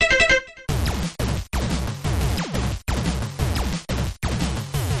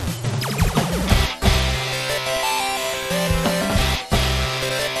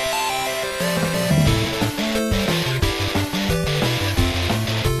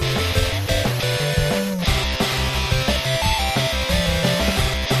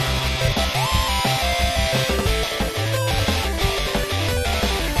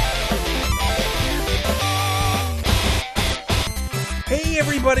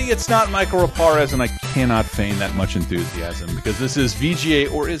everybody, it's not Michael Raparez, and I cannot feign that much enthusiasm because this is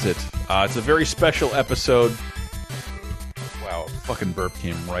VGA, or is it? It's a very special episode. Wow, a fucking burp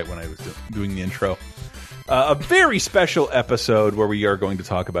came right when I was doing the intro. A very special episode where we are going to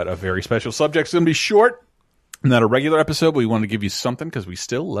talk about a very special subject. It's going to be short, not a regular episode, but we want to give you something because we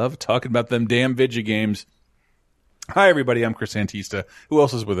still love talking about them damn video games. Hi, everybody. I'm Chris Antista. Who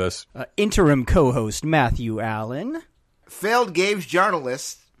else is with us? Interim co-host Matthew Allen. Failed games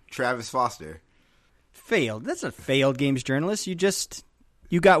journalist Travis Foster. Failed? That's a failed games journalist. You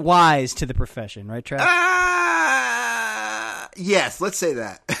got wise to the profession, right, Travis? Yes, let's say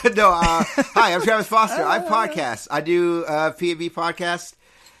that. No, hi, I'm Travis Foster. I podcast. I do P&V podcast,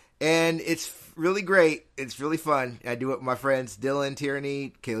 and it's really great. It's really fun. I do it with my friends Dylan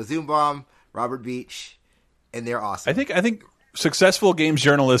Tierney, Kayla Zoombaum, Robert Beach, and they're awesome. I think successful games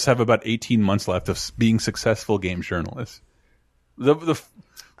journalists have about 18 months left of being successful games journalists. The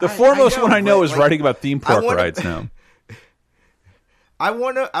foremost one I know is writing about theme park rides now. I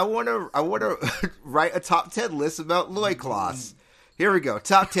wanna write a top 10 list about loincloths. Here we go.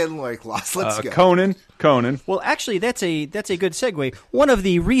 Top 10 loincloths. Let's go. Conan. Well, actually, that's a good segue. One of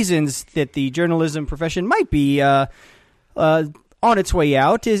the reasons that the journalism profession might be on its way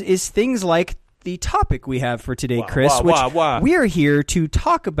out is things like the topic we have for today, Chris. We are here to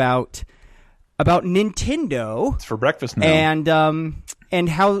talk about Nintendo. It's for breakfast now. And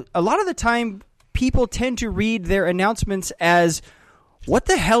how a lot of the time people tend to read their announcements as, what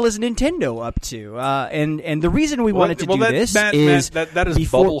the hell is Nintendo up to? And the reason we wanted to do this is that is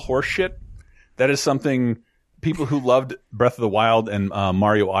bubble horse shit. That is something people who loved Breath of the Wild and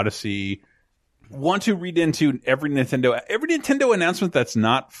Mario Odyssey want to read into every Nintendo announcement that's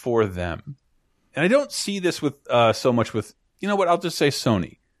not for them. And I don't see this with so much with, you know what, I'll just say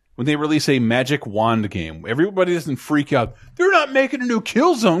Sony. When they release a Magic Wand game, everybody doesn't freak out. They're not making a new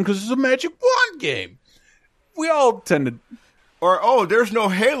Killzone because it's a Magic Wand game. We all tend to... Or there's no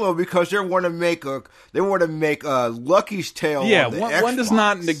Halo because they want to make Lucky's Tale. Yeah, on the one does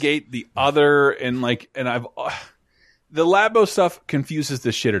not negate the other, and the Labo stuff confuses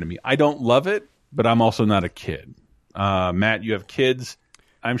the shit out of me. I don't love it, but I'm also not a kid. Matt, you have kids.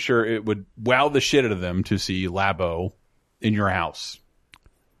 I'm sure it would wow the shit out of them to see Labo in your house.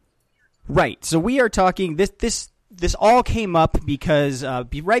 Right. So we are talking this all came up because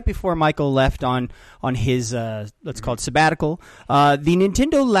right before Michael left on his let's call it sabbatical, the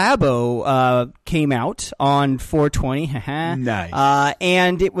Nintendo Labo came out on 420. Nice.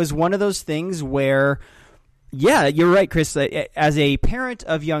 And it was one of those things where, yeah, you're right, Chris. As a parent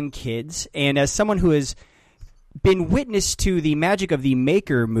of young kids and as someone who has been witness to the magic of the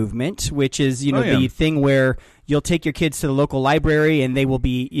maker movement, which is the thing where you'll take your kids to the local library and they will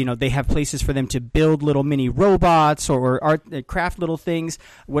be, they have places for them to build little mini robots or art, craft little things.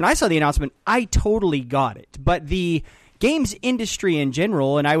 When I saw the announcement, I totally got it. But the games industry in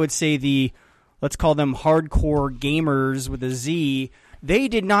general, and I would say let's call them hardcore gamers with a Z, they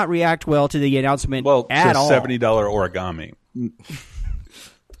did not react well to the announcement at all. $70 origami.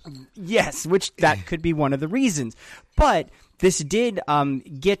 Yes, which that could be one of the reasons. But this did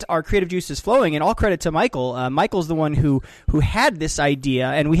get our creative juices flowing, and all credit to Michael. Michael's the one who had this idea,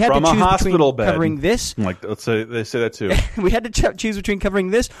 and we had From to choose between bed. Covering this. Let's say they say that too. We had to choose between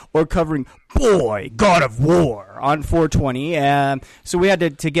covering this or covering God of War on 420. So we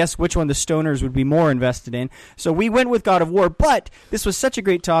had to guess which one the stoners would be more invested in. So we went with God of War, but this was such a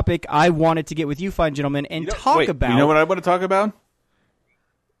great topic. I wanted to get with you fine gentlemen and talk about. You know what I want to talk about?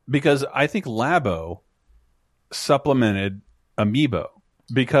 Because I think Labo supplemented Amiibo.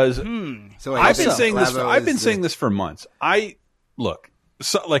 Because I've been saying this. I've been saying this for months. I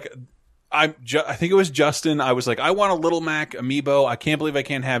think it was Justin. I was like, I want a Little Mac Amiibo. I can't believe I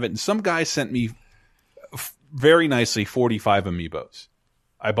can't have it. And some guy sent me very nicely 45 Amiibos.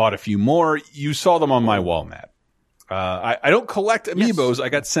 I bought a few more. You saw them on my wall, Matt. I don't collect Amiibos. Yes. I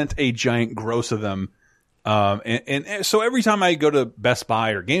got sent a giant gross of them. And so every time I go to Best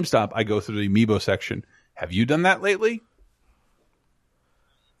Buy or GameStop, I go through the Amiibo section. Have you done that lately?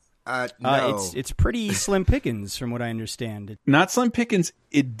 No. It's pretty slim pickings from what I understand. Not slim pickings.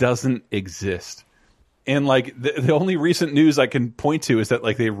 It doesn't exist. And the only recent news I can point to is that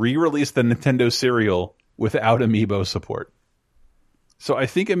they re-released the Nintendo cereal without Amiibo support. So I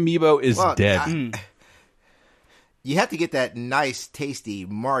think Amiibo is dead. You have to get that nice, tasty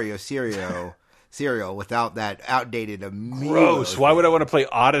Mario cereal without that outdated Amiibo. Gross. Why would I want to play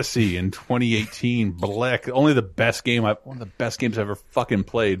Odyssey in 2018? Black. Only the best game. One of the best games I've ever fucking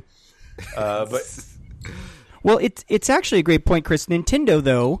played. Well, it's actually a great point, Chris. Nintendo,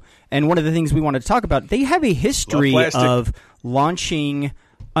 though, and one of the things we wanted to talk about, they have a history of launching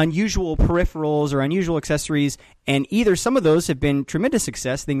unusual peripherals or unusual accessories, and either some of those have been tremendous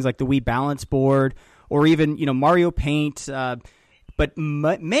success, things like the Wii Balance Board or even Mario Paint, but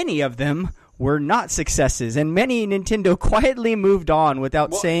many of them were not successes, and many Nintendo quietly moved on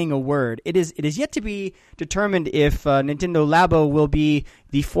without saying a word. It is yet to be determined if Nintendo Labo will be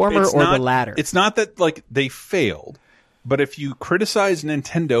the former or the latter. It's not that like they failed, but if you criticize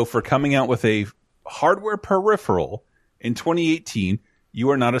Nintendo for coming out with a hardware peripheral in 2018,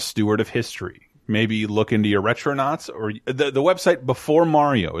 you are not a steward of history. Maybe look into your Retronauts, or the website Before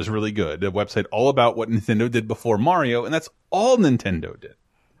Mario is really good. A website all about what Nintendo did before Mario, and that's all Nintendo did.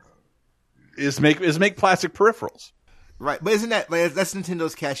 Is make plastic peripherals. Right, but isn't that's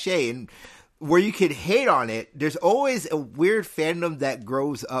Nintendo's cachet? And where you could hate on it, there's always a weird fandom that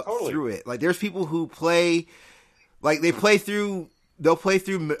grows up through it. Like there's people who play, like they'll play through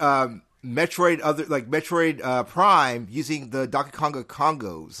Metroid Prime using the Donkey Konga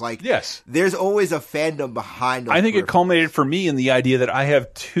Congos. Like, yes, there's always a fandom behind those. I think it culminated for me in the idea that I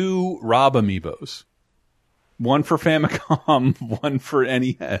have 2 Rob amiibos, one for Famicom, one for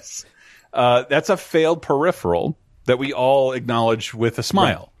NES. That's a failed peripheral that we all acknowledge with a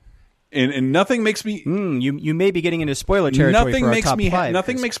smile. Right. And nothing makes me... You may be getting into spoiler territory for our top 5.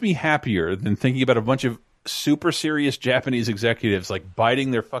 Nothing makes me happier than thinking about a bunch of super serious Japanese executives like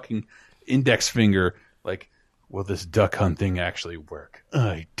biting their fucking index finger like, will this duck hunt thing actually work?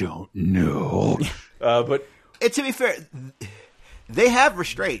 I don't know. But to be fair, they have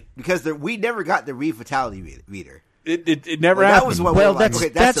restraint because we never got the Re Vitality meter. It never happened. That was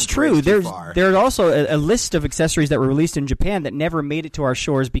what that's true. There's also a list of accessories that were released in Japan that never made it to our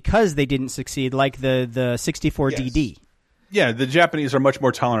shores because they didn't succeed, like the 64DD. Yeah, the Japanese are much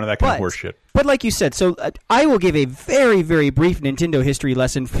more tolerant of that kind of horseshit. But like you said, so I will give a very, very brief Nintendo history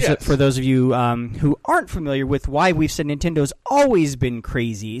lesson for those of you who aren't familiar with why we've said Nintendo's always been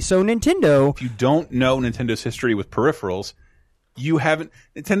crazy. So Nintendo... If you don't know Nintendo's history with peripherals, you haven't...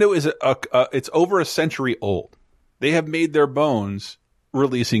 Nintendo is it's over a century old. They have made their bones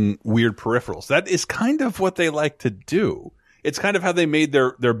releasing weird peripherals. That is kind of what they like to do. It's kind of how they made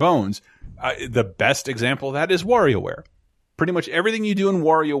their bones. The best example of that is WarioWare. Pretty much everything you do in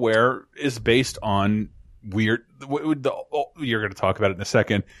WarioWare is based on weird... You're going to talk about it in a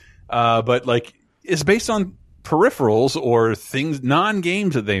second. But like, is based on peripherals or things,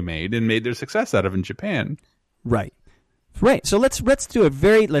 non-games that they made and made their success out of in Japan. Right. Right. So let's do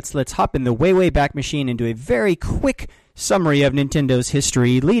let's hop in the way back machine and do a very quick summary of Nintendo's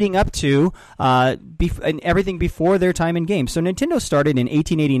history leading up to everything before their time in games. So Nintendo started in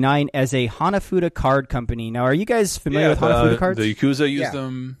 1889 as a Hanafuda card company. Now, are you guys familiar with Hanafuda cards? The Yakuza use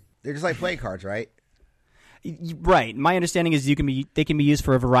them. They're just like playing cards, right? Right. My understanding is they can be used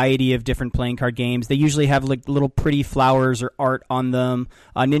for a variety of different playing card games. They usually have like little pretty flowers or art on them.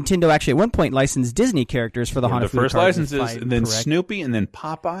 Nintendo actually at one point licensed Disney characters for the Hanafuda cards. The first licenses, and then correct. Snoopy, and then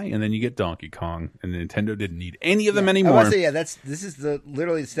Popeye, and then you get Donkey Kong. And Nintendo didn't need any of them anymore. I was say, this is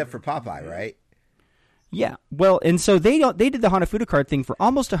literally the step for Popeye, right? Yeah, well, and so they did the Hanafuda card thing for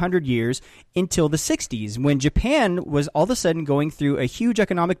almost 100 years until the 60s, when Japan was all of a sudden going through a huge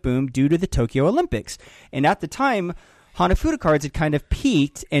economic boom due to the Tokyo Olympics. And at the time, Hanafuda cards had kind of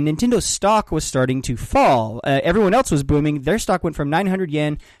peaked, and Nintendo's stock was starting to fall. Everyone else was booming. Their stock went from 900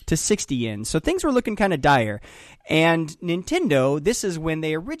 yen to 60 yen. So things were looking kind of dire. And Nintendo, this is when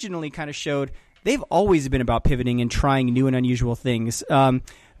they originally kind of showed they've always been about pivoting and trying new and unusual things.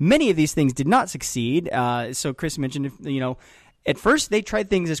 Many of these things did not succeed. So Chris mentioned, at first they tried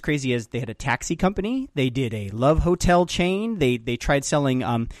things as crazy as they had a taxi company. They did a love hotel chain. They tried selling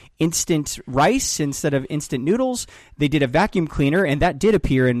instant rice instead of instant noodles. They did a vacuum cleaner, and that did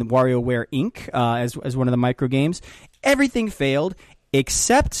appear in WarioWare Inc. As one of the micro games. Everything failed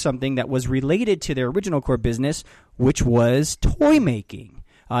except something that was related to their original core business, which was toy making.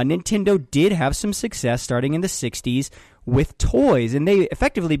 Nintendo did have some success starting in the 60s with toys, and they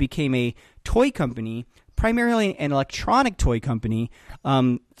effectively became a toy company, primarily an electronic toy company,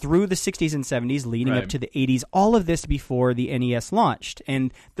 through the 60s and 70s, leading up to the 80s, all of this before the NES launched.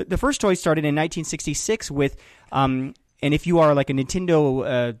 And the first toy started in 1966 with, and if you are like a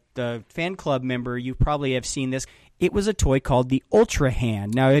Nintendo the fan club member, you probably have seen this. It was a toy called the Ultra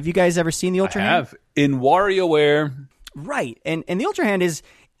Hand. Now, have you guys ever seen the Ultra Hand? I have. In WarioWare. Right. And the Ultra Hand is...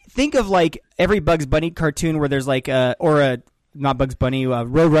 Think of like every Bugs Bunny cartoon where there's like not Bugs Bunny,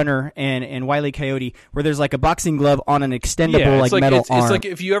 Roadrunner and Wile E. Coyote, where there's like a boxing glove on an extendable metal arm. It's like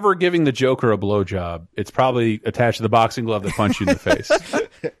if you ever giving the Joker a blowjob, it's probably attached to the boxing glove that punched you in the face.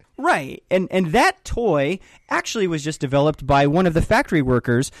 Right, and that toy actually was just developed by one of the factory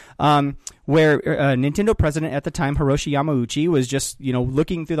workers, where Nintendo president at the time, Hiroshi Yamauchi, was just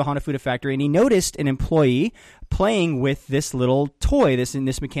looking through the Hanafuda factory, and he noticed an employee playing with this little toy,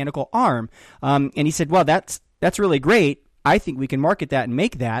 this mechanical arm, and he said, "Well, that's really great. I think we can market that and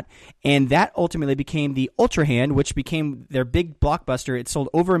make that." And that ultimately became the Ultra Hand, which became their big blockbuster. It sold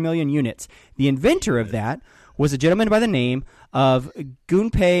over 1 million units. The inventor of that was a gentleman by the name of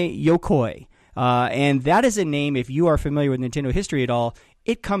Gunpei Yokoi. And that is a name, if you are familiar with Nintendo history at all,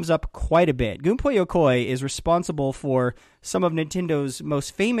 it comes up quite a bit. Gunpei Yokoi is responsible for some of Nintendo's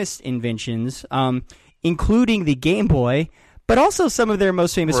most famous inventions, including the Game Boy, but also some of their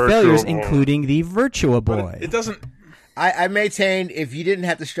most famous failures, including the Virtua Boy. It doesn't... I maintain if you didn't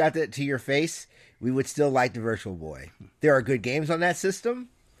have to strap it to your face, we would still like the Virtual Boy. There are good games on that system.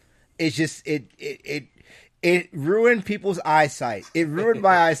 It's just it ruined people's eyesight. It ruined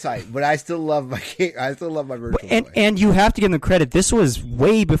my eyesight, but I still love my game. I still love my Virtual Boy. And you have to give them credit. This was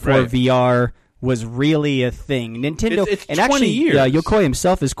way before VR was really a thing. Nintendo, it's and 20 actually, years. Yokoi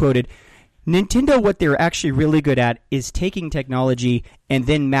himself is quoted. Nintendo, what they're actually really good at is taking technology and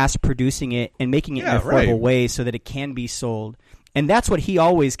then mass producing it and making it in an affordable way so that it can be sold. And that's what he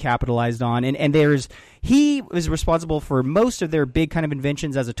always capitalized on. And he was responsible for most of their big kind of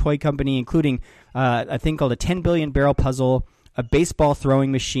inventions as a toy company, including a thing called a 10 billion barrel puzzle, a baseball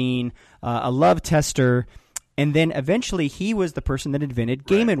throwing machine, a love tester. And then eventually he was the person that invented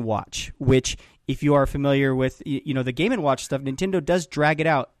Game & Watch, which, if you are familiar with the Game & Watch stuff, Nintendo does drag it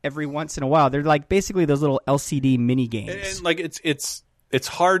out every once in a while. They're like basically those little LCD mini games. And like it's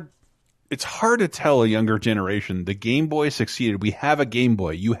hard to tell a younger generation. The Game Boy succeeded. We have a Game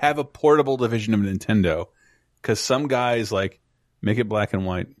Boy. You have a portable division of Nintendo, because some guys make it black and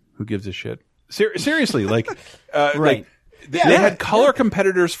white. Who gives a shit? Seriously, right. They had color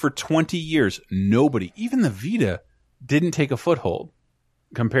competitors for 20 years. Nobody, even the Vita, didn't take a foothold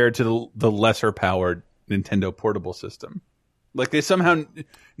compared to the lesser powered Nintendo portable system. Like, they somehow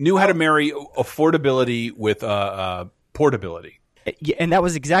knew how to marry affordability with portability. And that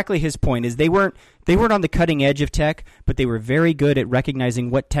was exactly his point. Is they weren't on the cutting edge of tech, but they were very good at recognizing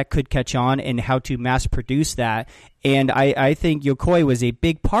what tech could catch on and how to mass produce that. And I think Yokoi was a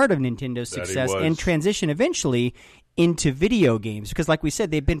big part of Nintendo's success and transition eventually into video games, because like we said,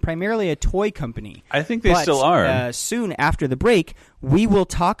 they've been primarily a toy company. I think they still are. Soon after the break, we will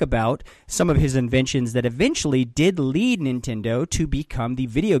talk about some of his inventions that eventually did lead Nintendo to become the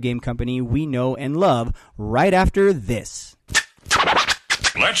video game company we know and love right after this.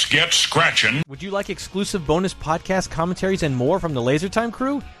 Let's get scratching. Would you like exclusive bonus podcast commentaries and more from the LaserTime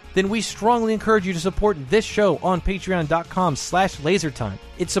crew? Then we strongly encourage you to support this show on patreon.com/lasertime.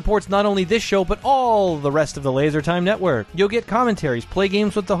 It supports not only this show, but all the rest of the LaserTime network. You'll get commentaries, play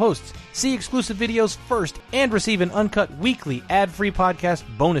games with the hosts, see exclusive videos first, and receive an uncut weekly ad-free podcast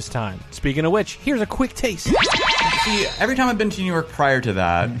bonus time. Speaking of which, here's a quick taste. See, every time I've been to New York prior to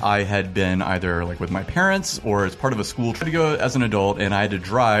that, I had been either with my parents or as part of a school trip to go as an adult, and I had to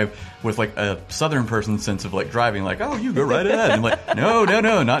drive with a southern person sense of driving, oh, you go right ahead. And I'm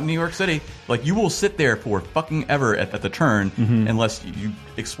no, not in New York City. You will sit there for fucking ever at the turn unless you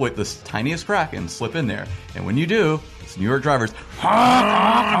exploit this tiniest crack and slip in there. And when you do, it's New York drivers.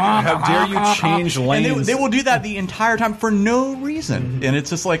 How dare you change lanes? And they will do that the entire time for no reason. And it's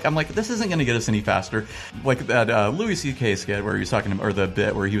just I'm this isn't going to get us any faster. That Louis C.K. skit where he was talking about, or the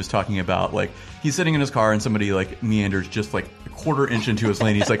bit where he was talking about, he's sitting in his car and somebody meanders just a quarter-inch into his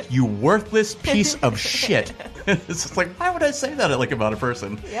lane. He's you worthless piece of shit. It's just why would I say that about a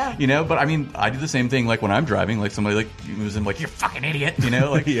person? Yeah. But I mean, I do the same thing when I'm driving, somebody moves in, you fucking idiot,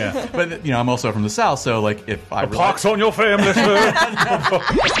 yeah. But I'm also from the South, so if I pox on your family, sir.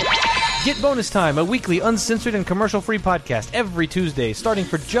 Get Bonus Time, a weekly uncensored and commercial-free podcast every Tuesday, starting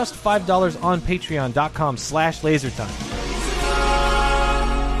for just $5 on patreon.com/lasertime.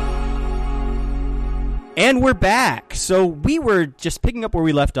 And we're back. So we were just picking up where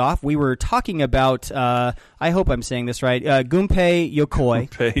we left off. We were talking about, I hope I'm saying this right, Gunpei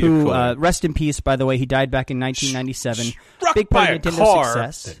Yokoi, who, rest in peace, by the way, he died back in 1997. Struck big part of Nintendo's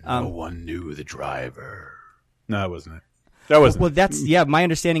success. No one knew the driver. No, that wasn't it. That wasn't it. That's, my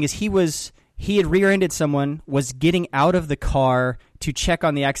understanding is he had rear-ended someone, was getting out of the car to check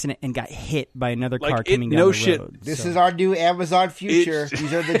on the accident, and got hit by another car coming down the road. This is our new Amazon future.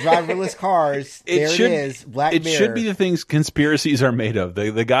 These are the driverless cars. It is. Black Mirror. It should be the things conspiracies are made of.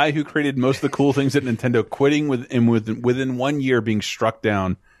 The guy who created most of the cool things at Nintendo quitting within 1 year being struck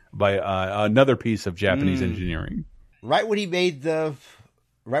down by another piece of Japanese engineering. Right when he made the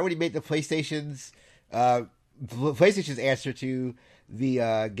PlayStation's answer to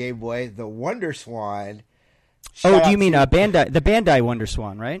the Game Boy, the Wonder Swan. Do you mean Bandai? The Bandai Wonder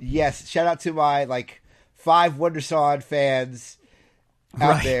Swan, right? Yes. Shout out to my 5 Wonder Swan fans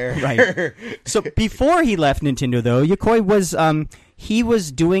out there. Right. So before he left Nintendo, though, Yokoi was he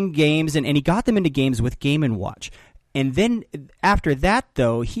was doing games and he got them into games with Game & Watch. And then after that,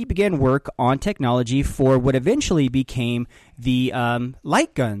 though, he began work on technology for what eventually became the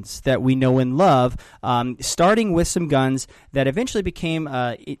light guns that we know and love, starting with some guns that eventually became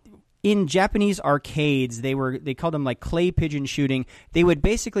in Japanese arcades. They called them clay pigeon shooting. They would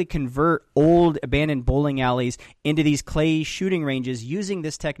basically convert old abandoned bowling alleys into these clay shooting ranges using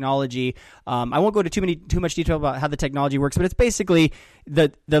this technology. I won't go into too much detail about how the technology works, but it's basically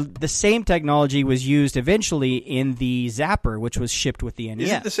the same technology was used eventually in the Zapper, which was shipped with the NES.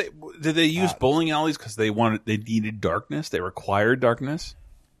 Is it the same? Did they use bowling alleys because they needed darkness? They required darkness.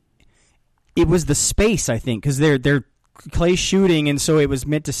 It was the space, I think, because they're clay shooting, and so it was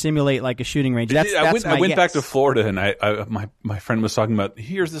meant to simulate like a shooting range. I went back to Florida, and my friend was talking about,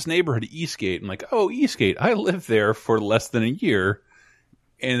 here's this neighborhood, Eastgate. I'm like, oh, Eastgate. I lived there for less than a year.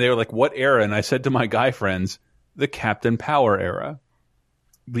 And they were like, what era? And I said to my guy friends, the Captain Power era.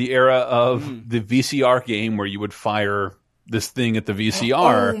 The era of the VCR game where you would fire this thing at the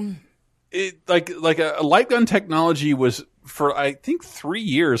VCR. It like a light gun technology was, for I think 3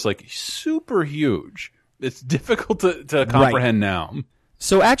 years, super huge. It's difficult to comprehend now.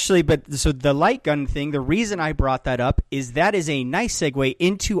 So actually, so the light gun thing, the reason I brought that up is that is a nice segue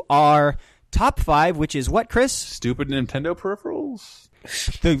into our top 5, which is what, Chris? Stupid Nintendo peripherals.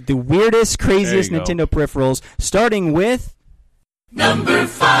 The weirdest, craziest Nintendo peripherals, starting with number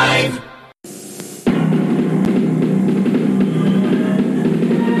 5.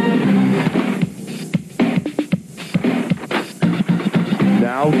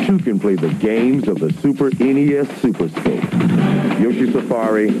 Now two can play the games of the Super NES Super Scope, Yoshi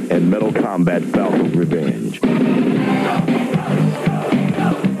Safari, and Metal Combat Falcon's Revenge.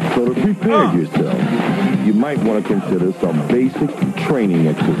 So to prepare yourself, you might want to consider some basic training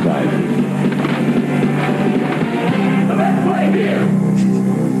exercises.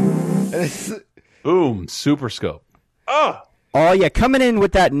 Boom, Super Scope. Oh yeah, coming in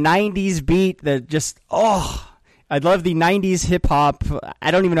with that 90s beat that just, I love the 90s hip-hop.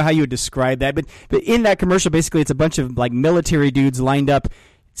 I don't even know how you would describe that, but in that commercial, basically, it's a bunch of military dudes lined up,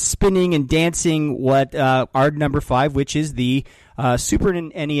 spinning and dancing what our number 5, which is the Super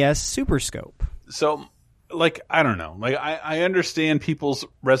NES Super Scope. So, I don't know. I understand people's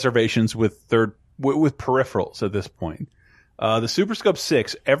reservations with peripherals at this point. The Super Scope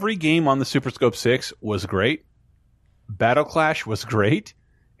 6, every game on the Super Scope 6 was great. Battle Clash was great.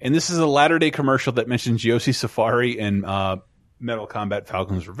 And this is a latter-day commercial that mentions Yoshi Safari and Metal Combat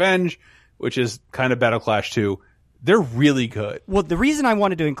Falcon's Revenge, which is kind of Battle Clash 2. They're really good. Well, the reason I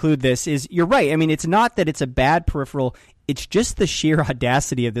wanted to include this is, you're right. I mean, it's not that it's a bad peripheral. It's just the sheer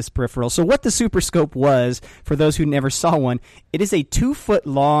audacity of this peripheral. So what the Super Scope was, for those who never saw one, it is a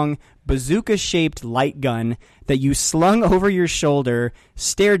 2-foot-long bazooka-shaped light gun that you slung over your shoulder,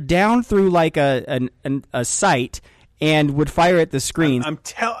 stared down through a sight, and would fire at the screen.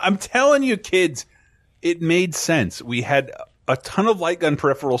 I'm telling you, kids, it made sense. We had a ton of light gun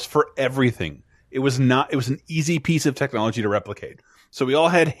peripherals for everything. It was an easy piece of technology to replicate. So we all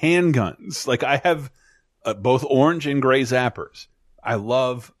had handguns. I have both orange and gray zappers. I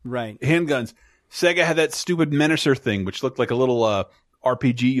love handguns. Sega had that stupid Menacer thing, which looked like a little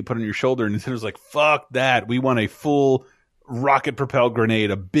RPG you put on your shoulder, and Nintendo's like, fuck that. We want a full rocket-propelled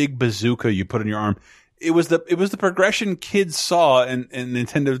grenade, a big bazooka you put on your arm. It was the progression kids saw and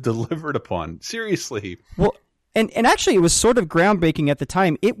Nintendo delivered upon. Seriously. Well, and actually, it was sort of groundbreaking at the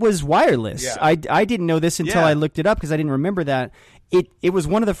time. It was wireless. Yeah. I didn't know this until I looked it up because I didn't remember that. It was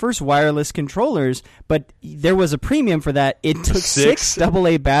one of the first wireless controllers, but there was a premium for that. It took 6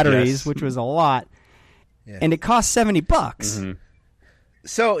 AA batteries, which was a lot, and it cost $70. Mm-hmm.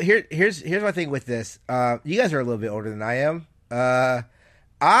 So here's my thing with this. You guys are a little bit older than I am.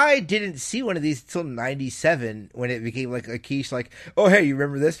 I didn't see one of these until 97 when it became a quiche, oh, hey, you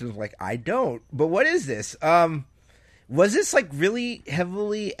remember this? And I was like, I don't. But what is this? Was this really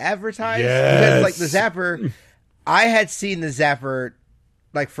heavily advertised? Yes. Because the Zapper, I had seen the Zapper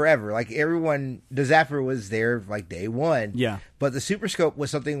forever. Everyone, the Zapper was there day one. Yeah. But the Super Scope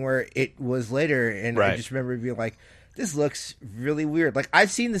was something where it was later, and I just remember being this looks really weird. I've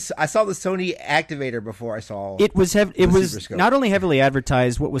seen this. I saw the Sony Activator before I saw it. Was not only heavily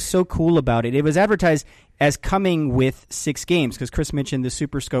advertised. What was so cool about it? It was advertised as coming with 6 games because Chris mentioned the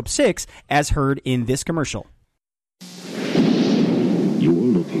Super Scope 6 as heard in this commercial. You're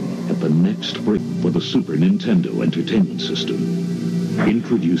looking at the next break for the Super Nintendo Entertainment System.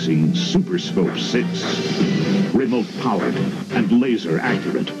 Introducing Super Scope 6. Remote-powered and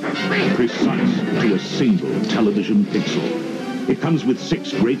laser-accurate. Precise to a single television pixel. It comes with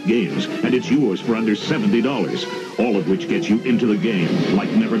 6 great games, and it's yours for under $70, all of which gets you into the game like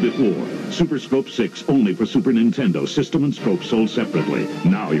never before. Super Scope 6, only for Super Nintendo. System and scope sold separately.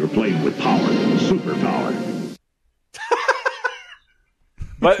 Now you're playing with power. Super power.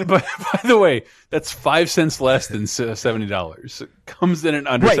 But by the way, that's 5 cents less than $70. It comes in at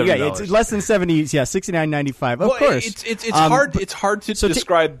under $70. Yeah, it's less than 70. Yeah, $69.95. Of course, it's hard. It's hard to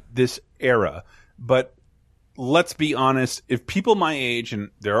describe this era, but let's be honest. If people my age, and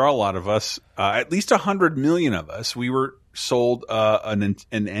there are a lot of us, at least 100 million of us, we were sold an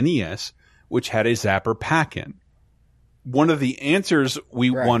NES which had a Zapper pack-in. One of the answers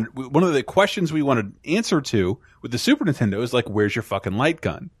one of the questions we wanted answer to with the Super Nintendo is like, where's your fucking light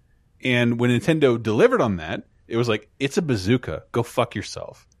gun? And when Nintendo delivered on that, it was like, it's a bazooka. Go fuck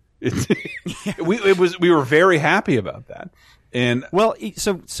yourself. We were very happy about that. And well,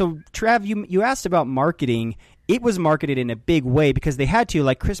 so Trav, you asked about marketing. It was marketed in a big way because they had to,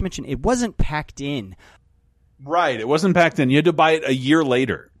 like Chris mentioned, it wasn't packed in. Right, it wasn't packed in. You had to buy it a year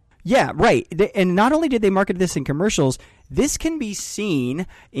later. Yeah, right. And not only did they market this in commercials, this can be seen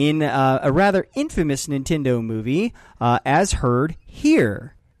in a rather infamous Nintendo movie, as heard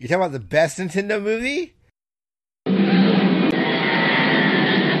here. You're talking about the best Nintendo movie?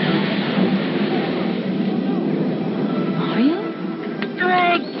 Mario?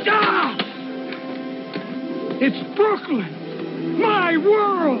 It's Brooklyn! My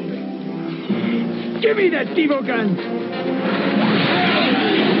world! Give me that Devo gun!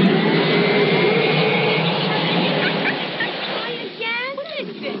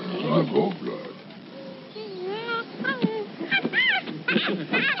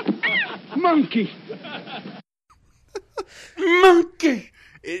 Monkey! Monkey!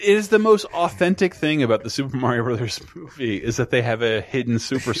 It is the most authentic thing about the Super Mario Brothers movie is that they have a hidden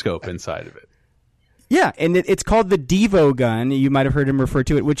Super Scope inside of it. Yeah, and it's called the Devo gun. You might have heard him refer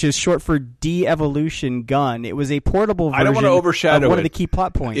to it, which is short for De-Evolution Gun. It was a portable version. I don't want to overshadow one of the key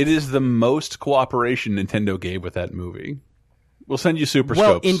plot points. It is the most cooperation Nintendo gave with that movie. We'll send you Super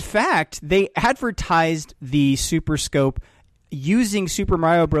Scopes. Well, in fact, they advertised the Super Scope using Super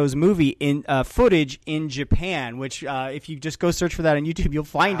Mario Bros. Movie in footage in Japan, which if you just go search for that on YouTube, you'll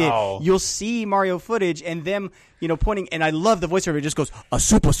find it. You'll see Mario footage and them, pointing. And I love the voiceover. It just goes, a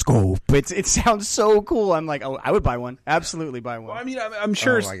Super Scope. It sounds so cool. I'm like, oh, I would buy one. Absolutely buy one. Well, I mean, I'm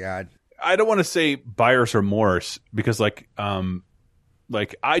sure. Oh my God. I don't want to say buyer's remorse because like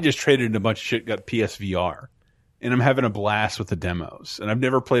I just traded in a bunch of shit, got PSVR, and I'm having a blast with the demos, and I've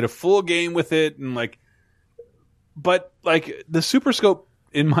never played a full game with it, and but the Super Scope,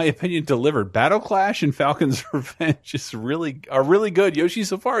 in my opinion, delivered. Battle Clash and Falcon's Revenge are really good. Yoshi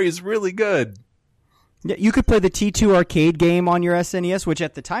Safari is really good. Yeah, you could play the T2 arcade game on your SNES, which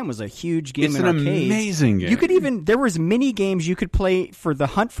at the time was a huge game in arcades. It's an amazing game. You could there was mini games you could play for the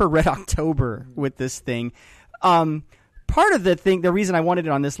Hunt for Red October with this thing. Part of the reason I wanted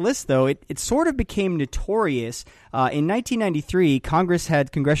it on this list, though, it sort of became notorious. In 1993, Congress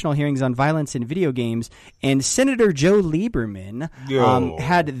had congressional hearings on violence in video games, and Senator Joe Lieberman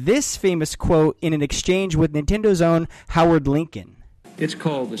had this famous quote in an exchange with Nintendo's own Howard Lincoln. It's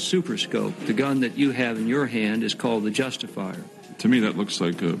called the Super Scope. The gun that you have in your hand is called the Justifier. To me, that looks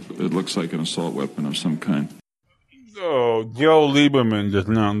like an assault weapon of some kind. Oh, Joe Lieberman does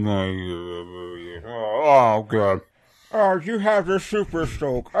not like. Oh God. Oh, you have the Super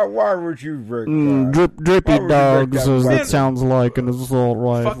Scope. Why would you break that? Drippy Dogs, as it sounds like an assault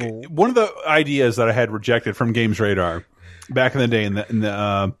rifle. One of the ideas that I had rejected from Games Radar back in the day, in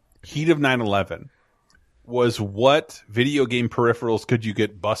the heat of 9/11, was what video game peripherals could you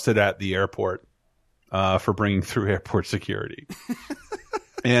get busted at the airport for bringing through airport security?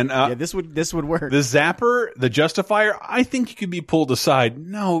 And this would work. The Zapper, the Justifier, I think you could be pulled aside.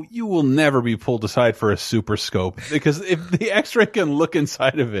 No, you will never be pulled aside for a Super Scope, because if the X-ray can look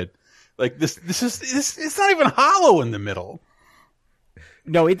inside of it, like this it's not even hollow in the middle.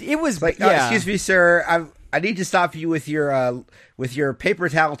 No, it was like, excuse me, sir, I need to stop you with your paper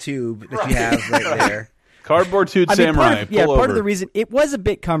towel tube that you have right there. Cardboard Tooth Samurai. Part of the reason it was a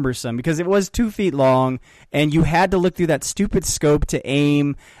bit cumbersome because it was 2 feet long, and you had to look through that stupid scope to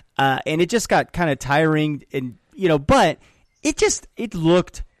aim, and it just got kind of tiring. And but it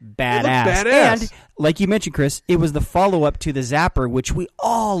looked badass. And like you mentioned, Chris, it was the follow up to the Zapper, which we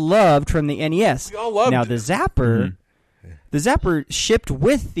all loved from the NES. We all loved. Now the Zapper, the Zapper shipped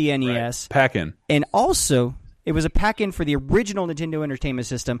with the NES pack-in, and also. It was a pack-in for the original Nintendo Entertainment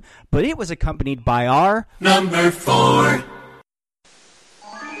System, but it was accompanied by our number 4.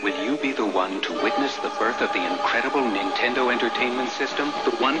 the one to witness the birth of the incredible Nintendo Entertainment System?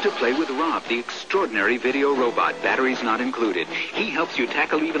 The one to play with Rob, the extraordinary video robot, batteries not included. He helps you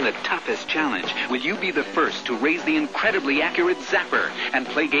tackle even the toughest challenge. Will you be the first to raise the incredibly accurate Zapper and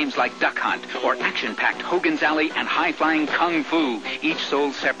play games like Duck Hunt or action-packed Hogan's Alley and high-flying Kung Fu, each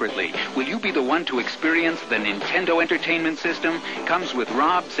sold separately? Will you be the one to experience the Nintendo Entertainment System? Comes with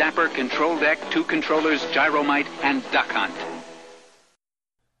Rob, Zapper, Control Deck, 2 controllers, Gyromite, and Duck Hunt.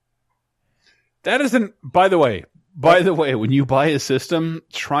 That isn't, by the way, when you buy a system,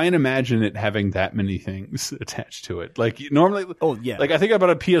 try and imagine it having that many things attached to it. Like normally, oh yeah, like I think I bought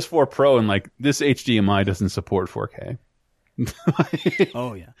a PS4 Pro and like this HDMI doesn't support 4K.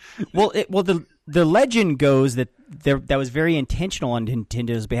 Oh yeah. Well, the legend goes that that was very intentional on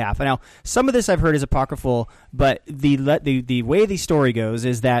Nintendo's behalf. Now, some of this I've heard is apocryphal, but the way the story goes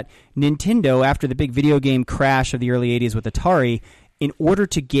is that Nintendo, after the big video game crash of the early '80s with Atari, in order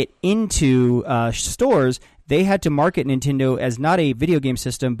to get into stores, they had to market Nintendo as not a video game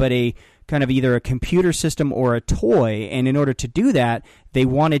system, but a kind of either a computer system or a toy. And in order to do that, they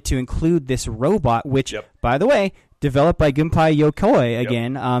wanted to include this robot, which, by the way, developed by Gunpei Yokoi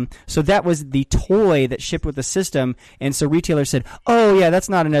again. So that was the toy that shipped with the system. And so retailers said, oh, yeah, that's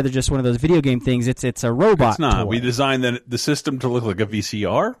not another just one of those video game things. It's a robot. It's not. Toy. We designed the system to look like a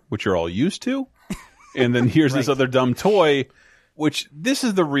VCR, which you're all used to. And then here's this other dumb toy. Which this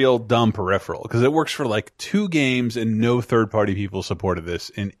is the real dumb peripheral because it works for like 2 games and no third-party people supported this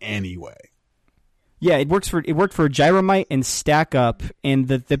in any way. Yeah, it worked for Gyromite and Stack Up, and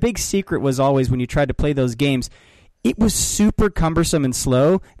the big secret was always when you tried to play those games, it was super cumbersome and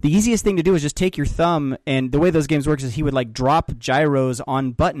slow. The easiest thing to do is just take your thumb, and the way those games work is he would like drop gyros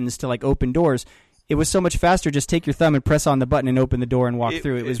on buttons to like open doors. It was so much faster. Just take your thumb and press on the button and open the door and walk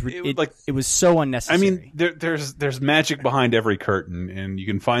through. It was so unnecessary. I mean, there's magic behind every curtain, and you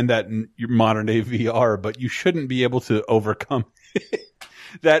can find that in your modern day VR, but you shouldn't be able to overcome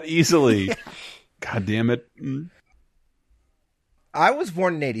that easily. God damn it! I was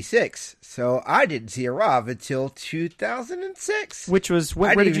born in '86, so I didn't see a Rob until 2006. Which was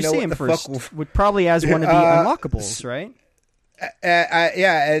where did you see him first? Probably as one of the unlockables, right?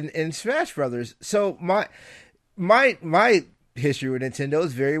 Yeah, and Smash Brothers. So my history with Nintendo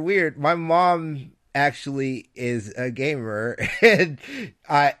is very weird. My mom actually is a gamer, and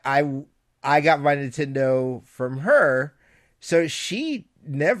I got my Nintendo from her, so she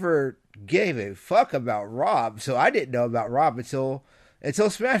never gave a fuck about Rob. So I didn't know about Rob until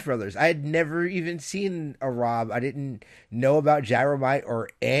Smash Brothers. I had never even seen a Rob. I didn't know about Gyromite or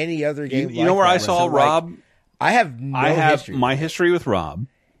any other game. You know where I saw Rob? I have history. My history with Rob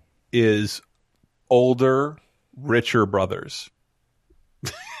is older, richer brothers.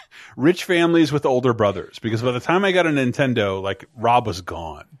 Rich families with older brothers. Because by the time I got a Nintendo, like, Rob was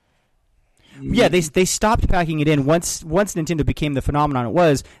gone. Yeah, they stopped packing it in. Once Nintendo became the phenomenon it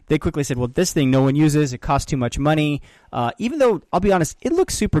was, they quickly said, well, this thing no one uses. It costs too much money. Even though, I'll be honest, it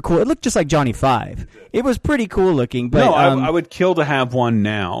looks super cool. It looked just like Johnny 5. It was pretty cool looking. But, no, I would kill to have one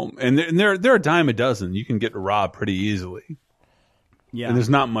now. And they're a dime a dozen. You can get Rob pretty easily. Yeah. And there's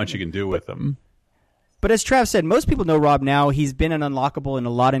not much you can do with them. But as Trav said, most people know Rob now. He's been an unlockable in a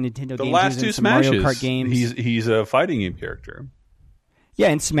lot of Nintendo games. The last 2 Smashes, Mario Kart games. He's a fighting game character. Yeah,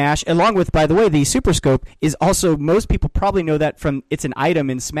 and Smash, along with, by the way, the Super Scope is also, most people probably know that from, it's an item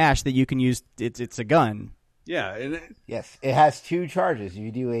in Smash that you can use, it's a gun. Yeah. Yes, it has 2 charges. If you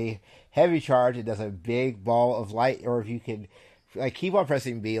do a heavy charge, it does a big ball of light, or if you can keep on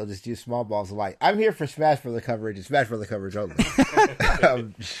pressing B, it'll just do small balls of light. I'm here for Smash Brother coverage, and Smash Brother coverage only.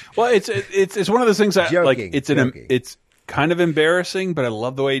 Well, it's one of those things that, it's kind of embarrassing, but I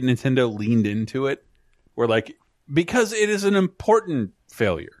love the way Nintendo leaned into it, where because it is an important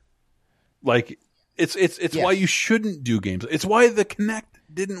failure. It's why you shouldn't do games. It's why the Kinect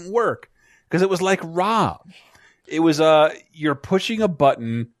didn't work, because it was like Rob. It was you're pushing a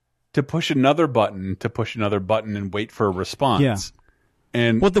button to push another button to push another button and wait for a response. Yeah.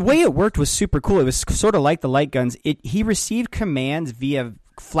 And well, the way it worked was super cool. It was sort of like the light guns. He received commands via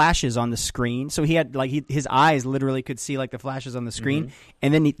flashes on the screen, so he had his eyes literally could see the flashes on the screen,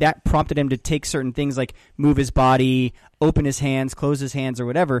 and then that prompted him to take certain things like move his body, open his hands, close his hands, or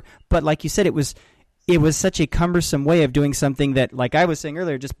whatever. But like you said, it was such a cumbersome way of doing something that, like I was saying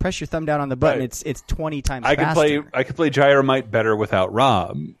earlier, just press your thumb down on the button. Right. It's 20 times faster. I could play Gyromite better without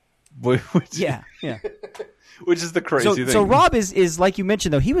Rob. Yeah. Which is the crazy thing. So Rob is like you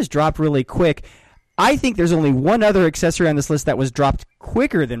mentioned, though, he was dropped really quick. I think there's only one other accessory on this list that was dropped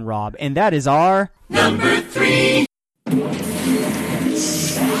quicker than Rob, and that is our number 3.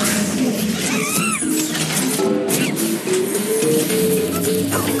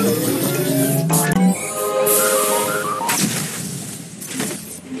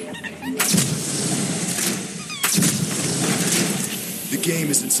 game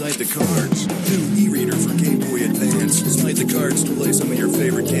is inside the cards. New e-reader for Game Boy Advance. Slide the cards to play some of your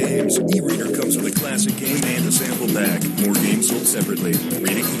favorite games. E-reader comes with a classic game and a sample pack. More games sold separately.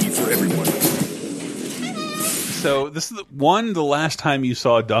 Rated E for everyone. So this is the last time you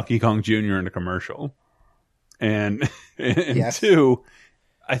saw Donkey Kong Jr. in a commercial. And Yes. two,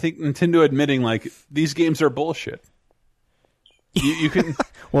 I think Nintendo admitting like these games are bullshit. You can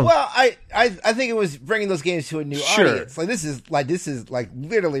well, I think it was bringing those games to a new audience. Like this is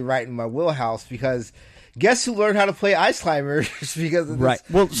literally right in my wheelhouse because guess who learned how to play Ice Climbers because of this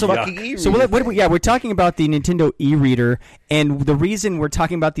fucking e-reader. So we're talking about the Nintendo e-reader, and the reason we're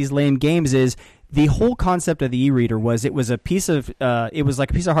talking about these lame games is the whole concept of the e-reader was it was like a piece of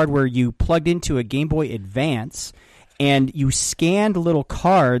hardware you plugged into a Game Boy Advance. And you scanned little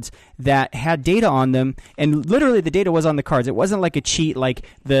cards that had data on them, and literally the data was on the cards. It wasn't like a cheat, like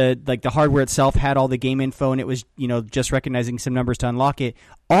the hardware itself had all the game info, and it was just recognizing some numbers to unlock it.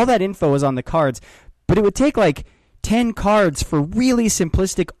 All that info was on the cards, but it would take like 10 cards for really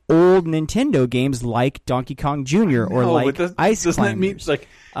simplistic old Nintendo games like Donkey Kong Jr. or Ice Climbers. That mean like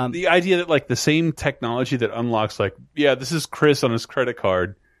the idea that like the same technology that unlocks this is Chris on his credit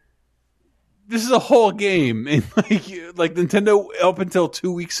card. This is a whole game, and like Nintendo up until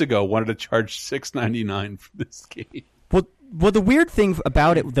 2 weeks ago wanted to charge $6.99 for this game. Well, the weird thing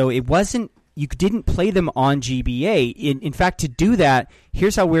about it though, it wasn't you didn't play them on GBA. In fact, to do that,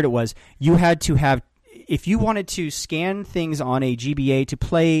 here's how weird it was: you had to have, if you wanted to scan things on a GBA to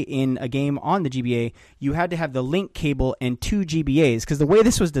play in a game on the GBA, you had to have the link cable and 2 GBAs. Because the way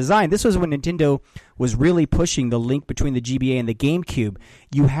this was designed, this was when Nintendo was really pushing the link between the GBA and the GameCube.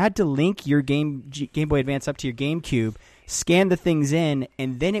 You had to link your Game Boy Advance up to your GameCube, scan the things in,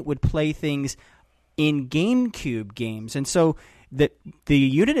 and then it would play things in GameCube games. And so the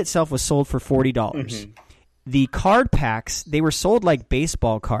unit itself was sold for $40. Mm-hmm. The card packs, they were sold like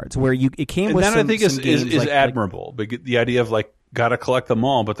baseball cards, where it came and with that some, I think is admirable. But the idea of gotta collect them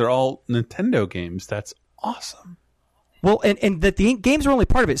all, but they're all Nintendo games. That's awesome. Well, and the games were only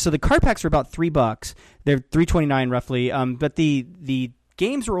part of it. So the card packs were about $3. They're $3.29 roughly. But the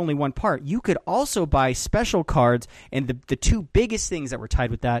games were only one part. You could also buy special cards, and the two biggest things that were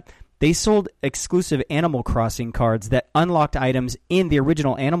tied with that, they sold exclusive Animal Crossing cards that unlocked items in the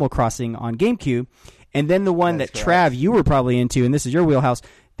original Animal Crossing on GameCube. And then the one that Trav, you were probably into, and this is your wheelhouse,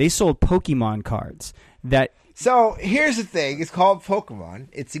 they sold Pokemon cards. So here's the thing. It's called Pokemon.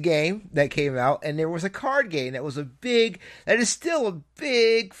 It's a game that came out, and there was a card game that is still a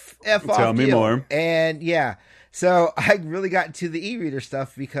big F-off deal. Tell me more. And yeah, so I really got into the e-reader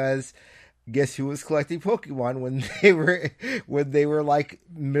stuff because guess who was collecting Pokemon when they were like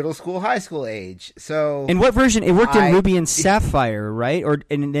middle school, high school age? So in what version? It worked in Ruby and Sapphire, right? Or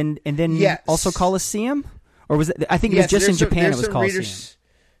and then yes. Also Colosseum, or was it? I think it was just in Japan. It was Colosseum.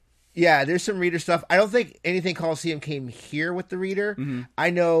 Yeah, there's some reader stuff. I don't think anything Colosseum came here with the reader. Mm-hmm. I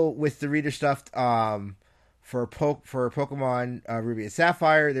know with the reader stuff for Pokemon Ruby and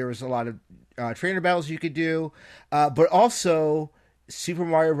Sapphire, there was a lot of trainer battles you could do, but also Super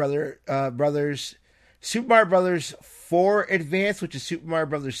Mario Brothers 4 Advance, which is Super Mario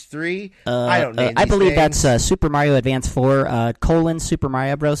Brothers 3. I don't know. I believe things. That's Super Mario Advance 4 : Super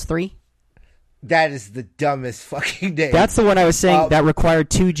Mario Bros. 3. That is the dumbest fucking name. That's the one I was saying that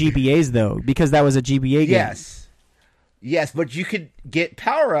required 2 GBAs though, because that was a GBA game. Yes, but you could get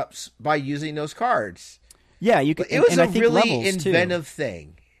power-ups by using those cards. Yeah, you could. It was a really inventive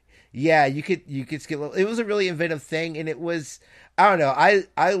thing. Yeah, you could skip. It was a really inventive thing, and it was. I don't know.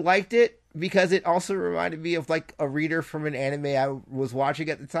 I liked it because it also reminded me of like a reader from an anime I was watching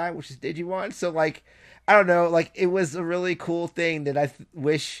at the time, which is Digimon. So like, I don't know. Like it was a really cool thing that I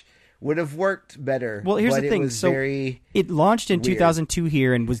wish would have worked better. Well, here's the thing. It launched in 2002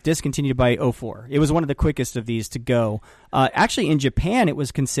 here and was discontinued by 2004. It was one of the quickest of these to go. Actually, in Japan, it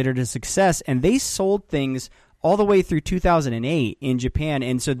was considered a success, and they sold things all the way through 2008 in Japan,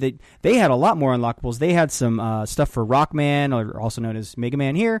 and so they had a lot more unlockables. They had some stuff for Rockman, or also known as Mega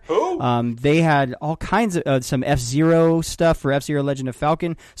Man here. They had all kinds of some F-Zero stuff for F-Zero Legend of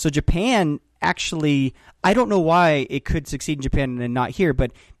Falcon. So Japan actually, I don't know why it could succeed in Japan and not here,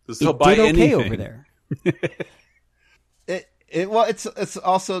 but it did okay over there. Well, it's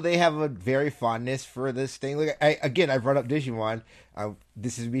also they have a very fondness for this thing. Like I brought up Digimon.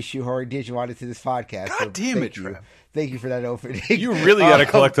 This is me shoehorning Digimon into this podcast. God damn it, Trev. Thank you for that opening. You really got to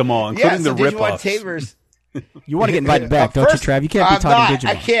collect them all, including the rip-offs. Tamers. You want to get invited back, don't you, Trav? You can't be talking Digimon.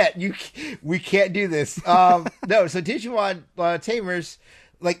 I can't. We can't do this. No, so Digimon Tamers,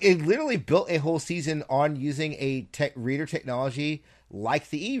 like it literally built a whole season on using a reader technology like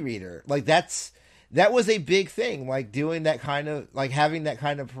the e-reader. Like that's that was a big thing. Like doing that kind of, like having that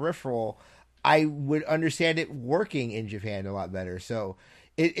kind of peripheral, I would understand it working in Japan a lot better. So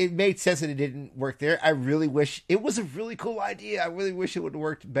it made sense that it didn't work there. I really wish it was a really cool idea. I really wish it would have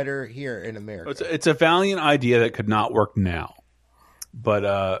worked better here in America. It's a valiant idea that could not work now. But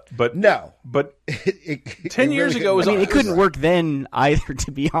 10 years ago, it couldn't work then either.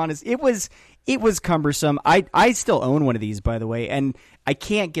 To be honest, it was cumbersome. I still own one of these, by the way, and I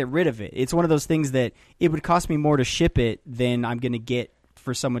can't get rid of it. It's one of those things that it would cost me more to ship it than I'm going to get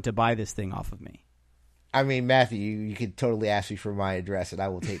for someone to buy this thing off of me. I mean, Matthew, you could totally ask me for my address, and I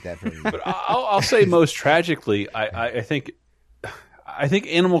will take that from you. But I'll say most tragically, I think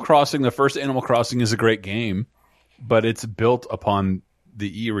Animal Crossing, the first Animal Crossing, is a great game, but it's built upon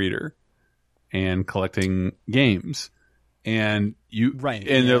the e-reader and collecting games. And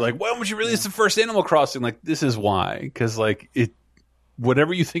they're like, why would you release the first Animal Crossing? Like, this is why, because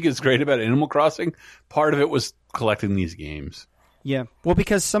whatever you think is great about Animal Crossing, part of it was collecting these games. Yeah, well,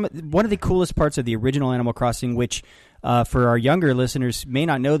 because one of the coolest parts of the original Animal Crossing, which for our younger listeners may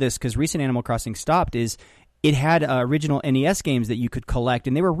not know this because recent Animal Crossing stopped, is it had original NES games that you could collect,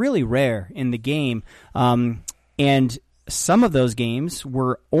 and they were really rare in the game. And some of those games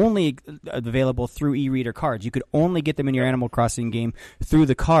were only available through e-reader cards. You could only get them in your Animal Crossing game through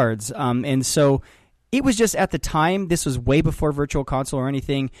the cards. And so it was just, at the time, this was way before Virtual Console or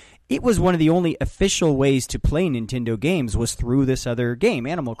anything, it was one of the only official ways to play Nintendo games was through this other game,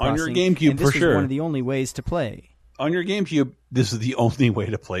 Animal Crossing. On your GameCube, and this for sure. was one of the only ways to play. On your GameCube, this is the only way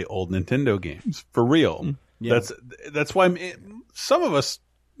to play old Nintendo games, for real. Yeah. That's why some of us,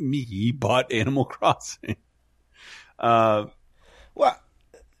 me, bought Animal Crossing. Well,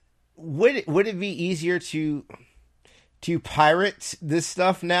 would it be easier to pirate this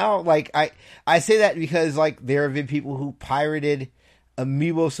stuff now? Like I say that because like there have been people who pirated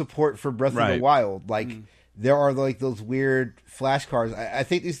Amiibo support for Breath of the Wild. Like there are like those weird flashcards. I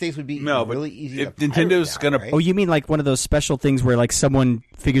think these things would be really easy to pirate Nintendo's now, gonna. right? Oh, you mean like one of those special things where like someone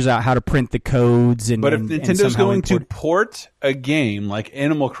figures out how to print the codes and. But if Nintendo's going to port a game like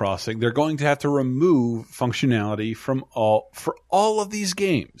Animal Crossing, they're going to have to remove functionality for all of these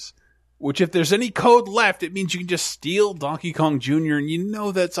games. Which, if there's any code left, it means you can just steal Donkey Kong Jr. and you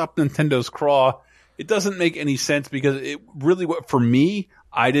know that's up Nintendo's craw. It doesn't make any sense because it really, for me,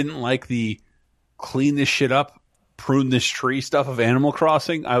 I didn't like the clean this shit up, prune this tree stuff of Animal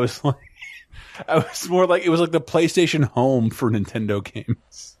Crossing. I was more like, it was like the PlayStation Home for Nintendo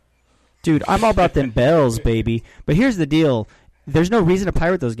games. Dude, I'm all about them bells, baby. But here's the deal. There's no reason to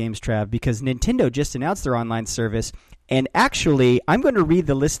pirate those games, Trav, because Nintendo just announced their online service. And actually, I'm going to read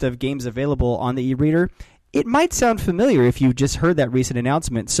the list of games available on the e-reader. It might sound familiar if you just heard that recent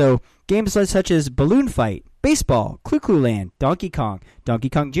announcement. So, games such as Balloon Fight, Baseball, Clu Clu Land, Donkey Kong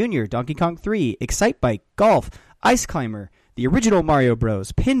Jr., Donkey Kong 3, Excite Bike, Golf, Ice Climber, the original Mario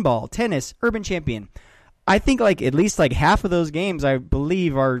Bros, Pinball, Tennis, Urban Champion. I think like at least like half of those games, I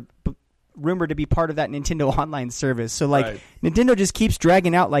believe, are rumored to be part of that Nintendo online service. So, like, Nintendo just keeps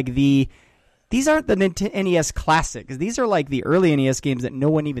dragging out like these aren't the NES classics. These are like the early NES games that no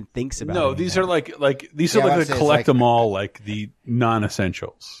one even thinks about. No, anymore. these are like the collect them all, like the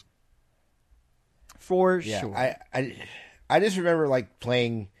non-essentials. For sure. I just remember like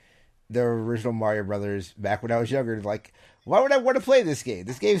playing the original Mario Brothers back when I was younger. Like, why would I want to play this game?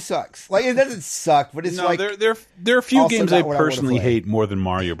 This game sucks. Like, it doesn't suck, but it's like there are a few games I personally hate more than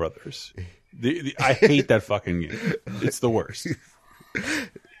Mario Brothers. I hate that fucking game. It's the worst.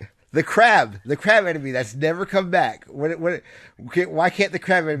 The crab enemy that's never come back. Why can't the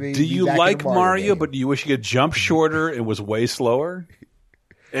crab enemy? Do you like Mario, but do you wish you could jump shorter and was way slower?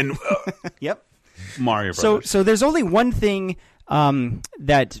 And yep, Mario Brothers. So there's only one thing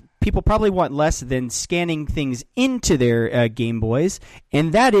that people probably want less than scanning things into their Game Boys,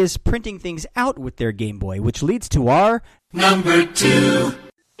 and that is printing things out with their Game Boy, which leads to our number 2.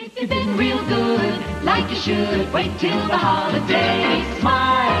 If you've been real good, like you should, wait till the holidays.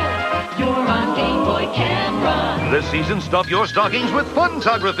 Smile, you're on Game Boy Camera. This season, stuff your stockings with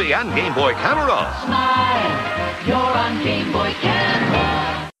Funtography and Game Boy Camera. Smile, you're on Game Boy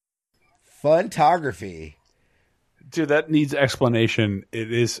Camera. Funtography. Dude, that needs explanation.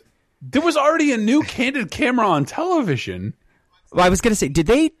 There was already a new candid camera on television. Well, I was going to say, did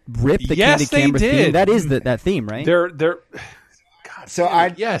they rip the candid camera theme? That is that theme, right? They're So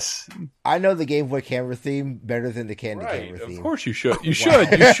yes, I know the Game Boy camera theme better than the Candid camera theme. Of course you should. You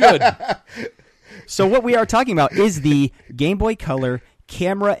should. So what we are talking about is the Game Boy Color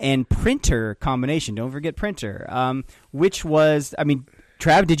camera and printer combination. Don't forget printer, which was, I mean,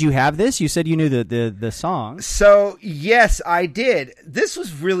 Trav, did you have this? You said you knew the song. So yes, I did. This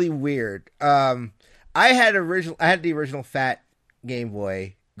was really weird. I had the original fat Game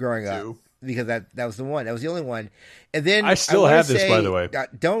Boy growing up because that was the one. That was the only one. And then I still have this, by the way.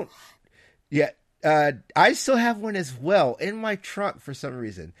 I still have one as well in my trunk for some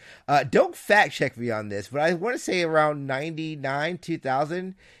reason. Don't fact check me on this, but I want to say around 99,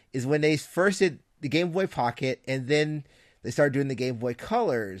 2000 is when they first did the Game Boy Pocket, and then they started doing the Game Boy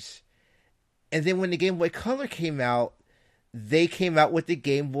Colors. And then when the Game Boy Color came out, they came out with the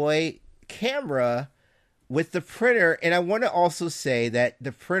Game Boy camera with the printer. And I want to also say that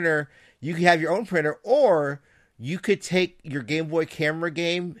the printer, you could have your own printer, or you could take your Game Boy camera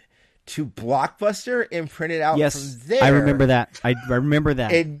game to Blockbuster and print it out from there. I remember that. I remember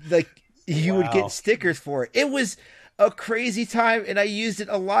that. And you would get stickers for it. It was a crazy time, and I used it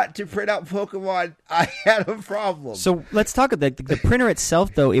a lot to print out Pokemon. I had a problem. So let's talk about the printer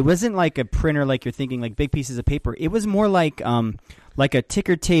itself, though. It wasn't like a printer like you're thinking, like big pieces of paper. It was more like a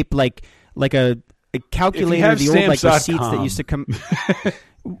ticker tape, like a calculator, the old like receipts that used to come.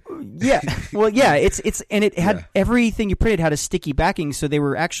 Yeah, well, yeah, it's and it had everything you printed had a sticky backing, so they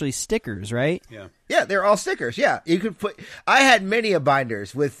were actually stickers, right? Yeah, they're all stickers. Yeah, you could put. I had many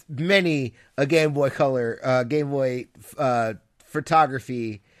binders with many a Game Boy Color, Game Boy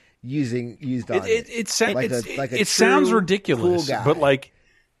photography used on it. It sounds ridiculous, cool guy. But like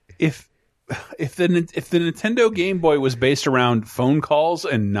if the Nintendo Game Boy was based around phone calls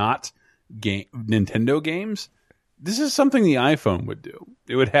and not Nintendo games, this is something the iPhone would do.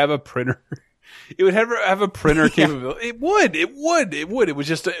 It would have a printer. It would have a printer capability. It would. It was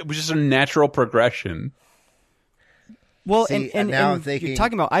just a natural progression. Well, and now and you're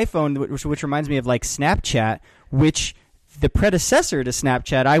talking about iPhone, which reminds me of like Snapchat, which the predecessor to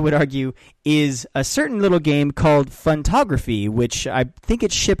Snapchat, I would argue, is a certain little game called Funtography, which I think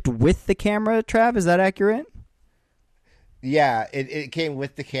it shipped with the camera. Trav, is that accurate? Yeah, it came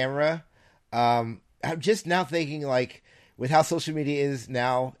with the camera. I'm just now thinking, like, with how social media is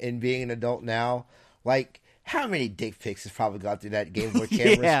now and being an adult now, like, how many dick pics has probably gone through that Game Boy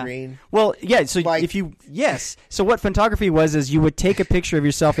camera screen? Well, yeah, so like, so what Funtography was is you would take a picture of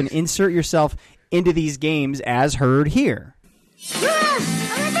yourself and insert yourself into these games as heard here.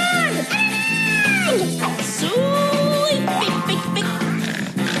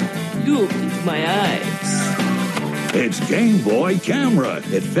 Look into my eyes. It's Game Boy Camera.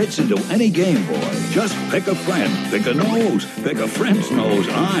 It fits into any Game Boy. Just pick a friend, pick a nose, pick a friend's nose,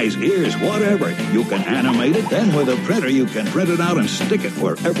 eyes, ears, whatever. You can animate it, then with a printer you can print it out and stick it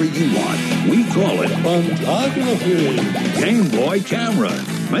wherever you want. We call it Funtography. Game Boy Camera.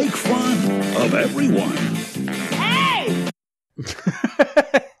 Make fun of everyone. Hey!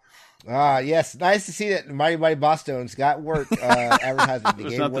 Yes, nice to see that Mighty Mighty Bosstones got work advertising the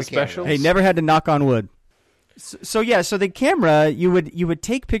Game Boy Camera. Hey, never had to knock on wood. So the camera, you would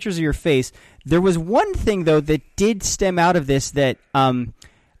take pictures of your face. There was one thing though that did stem out of this that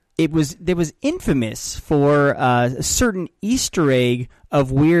there was infamous for a certain Easter egg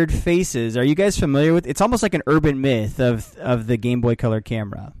of weird faces. Are you guys familiar with? It's almost like an urban myth of the Game Boy Color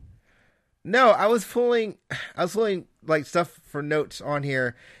camera. No, I was pulling like stuff for notes on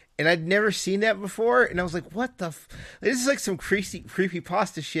here, and I'd never seen that before, and I was like, "What the? This is like some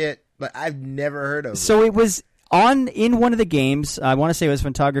creepypasta shit." But I've never heard of it. So it was in one of the games. I want to say it was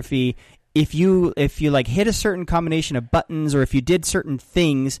Funtography. If you like hit a certain combination of buttons, or if you did certain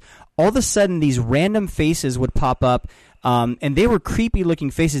things, all of a sudden these random faces would pop up, and they were creepy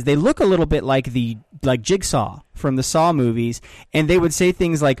looking faces. They look a little bit like Jigsaw from the Saw movies, and they would say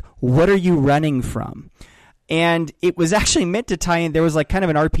things like, "What are you running from?" And it was actually meant to tie in. There was like kind of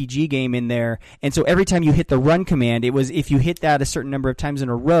an RPG game in there. And so every time you hit the run command, it was if you hit that a certain number of times in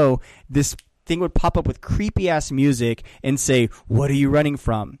a row, this thing would pop up with creepy ass music and say, "What are you running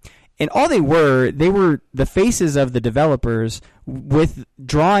from?" And all they were the faces of the developers with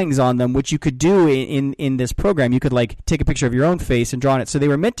drawings on them, which you could do in this program. You could like take a picture of your own face and draw on it. So they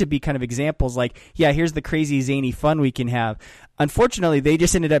were meant to be kind of examples like, yeah, here's the crazy zany fun we can have. Unfortunately, they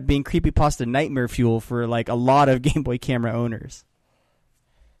just ended up being creepypasta nightmare fuel for like a lot of Game Boy camera owners.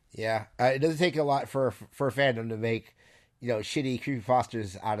 Yeah, it doesn't take a lot for a fandom to make, shitty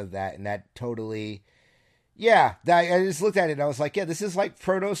creepypastas out of that, and that totally, I just looked at it and I was like, yeah, this is like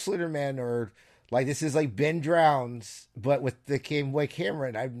Proto Slenderman, or like this is like Ben Drowns, but with the Game Boy camera,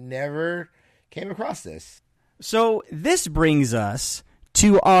 and I've never came across this. So this brings us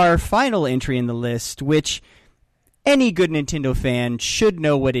to our final entry in the list, which any good Nintendo fan should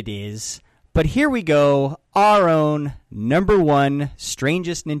know what it is. But here we go, our own number one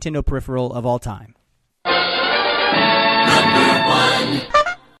strangest Nintendo peripheral of all time. Number one.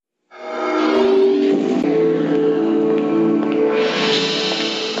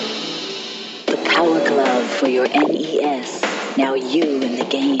 The power your NES. Now you and the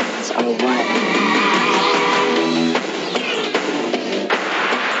games are one.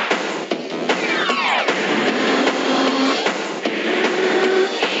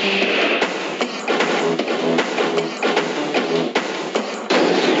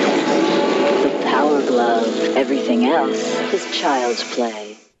 Everything else is child's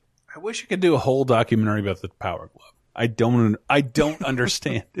play. I wish I could do a whole documentary about the Power Glove. I don't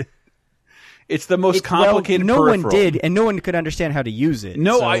understand it. It's the most complicated no peripheral. one did, and no one could understand how to use it.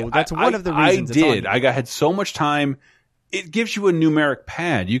 No, so that's one of the reasons I did. I had so much time. It gives you a numeric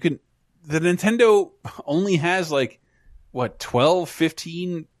pad. You can. The Nintendo only has 12,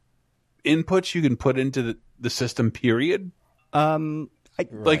 15 inputs you can put into the system. Period.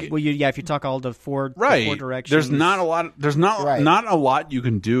 If you talk all the four directions, there's not a lot. There's not a lot you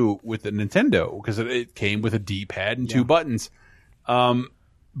can do with the Nintendo because it came with a D-pad and two buttons.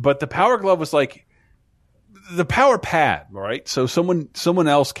 But the Power Glove was like the Power Pad, right? So someone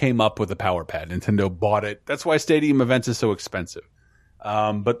else came up with the Power Pad. Nintendo bought it. That's why Stadium Events is so expensive.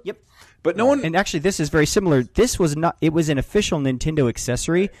 But no one. And actually, this is very similar. This was not. It was an official Nintendo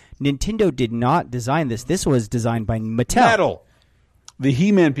accessory. Nintendo did not design this. This was designed by Mattel. The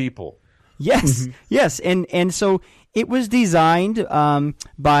He-Man people. Yes, yes. And so it was designed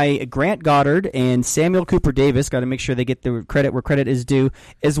by Grant Goddard and Samuel Cooper Davis. Got to make sure they get the credit where credit is due,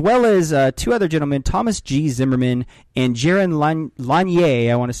 as well as two other gentlemen, Thomas G. Zimmerman and Jaron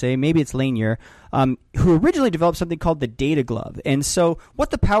Lanier, I want to say. Maybe it's Lanier, who originally developed something called the Data Glove. And so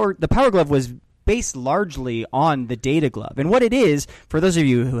what the Power Glove was based largely on the Data Glove. And what it is, for those of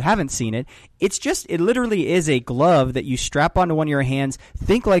you who haven't seen it, it literally is a glove that you strap onto one of your hands.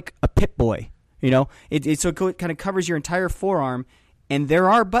 Think like a Pip-Boy, so it kind of covers your entire forearm, and there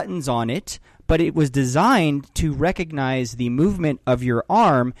are buttons on it, but it was designed to recognize the movement of your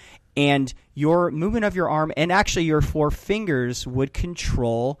arm, and your movement of your arm, and actually your four fingers would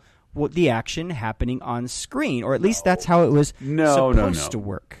control what the action happening on screen, or at least that's how it was supposed to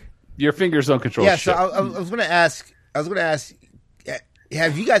work. Your fingers don't control shit. So I was going to ask,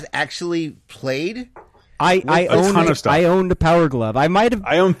 have you guys actually played? I owned a Power Glove. I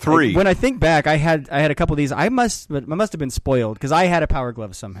owned 3. When I think back, I had a couple of these. I must have been spoiled because I had a Power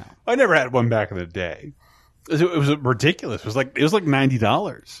Glove somehow. I never had one back in the day. It was ridiculous. It was like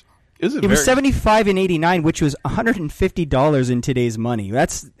 $90. It was $75 in '89, which was $150 in today's money.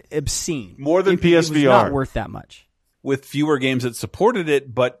 That's obscene. More than PSVR. It was not worth that much. With fewer games that supported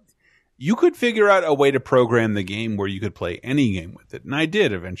it, but you could figure out a way to program the game where you could play any game with it, and I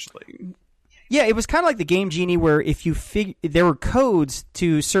did eventually. Yeah, it was kind of like the Game Genie, where if you there were codes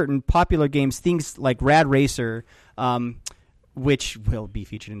to certain popular games, things like Rad Racer, which will be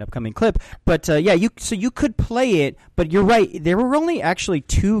featured in an upcoming clip. But you could play it. But you're right, there were only actually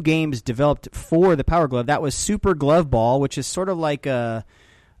 2 games developed for the Power Glove. That was Super Glove Ball, which is sort of like a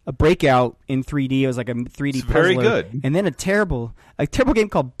Breakout in 3D. It was like a 3D puzzler. Very good. And then a terrible game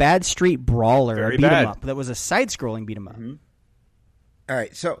called Bad Street Brawler, very a beat 'em up. That was a side-scrolling beat 'em up. Mm-hmm. All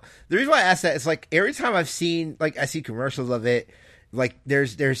right, so the reason why I asked that is every time I see commercials of it,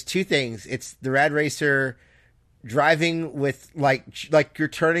 there's 2 things. It's the Rad Racer driving with like you're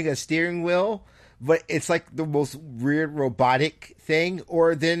turning a steering wheel, but it's the most weird robotic thing.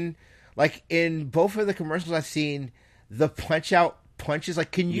 Or then in both of the commercials I've seen, the punch out punches.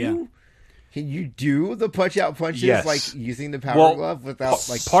 Can you do the punch out punches using the Power Glove without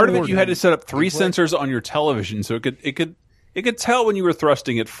part of it? You had to set up 3 sensors on your television so it could tell when you were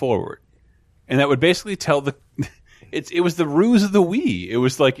thrusting it forward, and that would basically tell it was the ruse of the Wii. It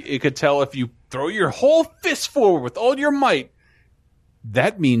was it could tell if you throw your whole fist forward with all your might,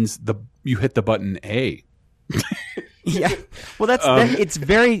 that means you hit the button A. Yeah, well, it's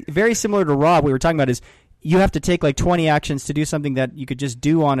very, very similar to Rob. We were talking about is you have to take 20 actions to do something that you could just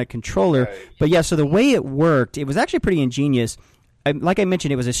do on a controller. Right. But yeah, so the way it worked, it was actually pretty ingenious. Like I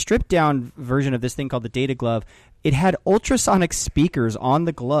mentioned, it was a stripped-down version of this thing called the Data Glove. It had ultrasonic speakers on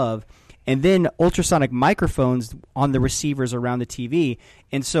the glove and then ultrasonic microphones on the receivers around the TV.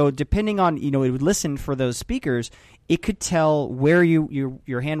 And so depending on, it would listen for those speakers. It could tell where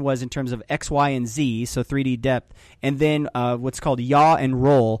your hand was in terms of X, Y, and Z, so 3D depth, and then what's called yaw and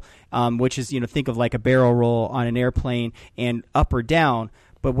roll, which is, think of like a barrel roll on an airplane, and up or down.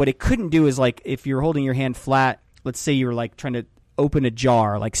 But what it couldn't do is if you're holding your hand flat, let's say you were trying to open a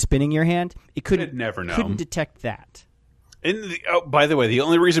jar, spinning your hand, it couldn't detect that. And by the way, the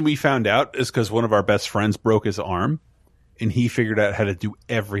only reason we found out is because one of our best friends broke his arm, and he figured out how to do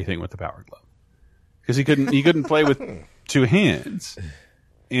everything with the Power Glove because he couldn't play with 2 hands,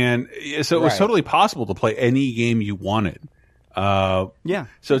 and so it was totally possible to play any game you wanted Yeah.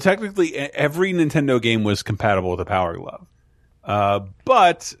 So technically, every Nintendo game was compatible with the Power Glove.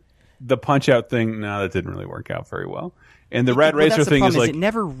 But the Punch-Out thing, no, that didn't really work out very well. And the Rad Racer thing is like... it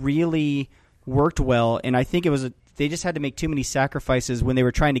never really worked well, and I think it was they just had to make too many sacrifices when they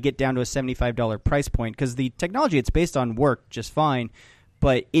were trying to get down to a $75 price point, because the technology it's based on worked just fine,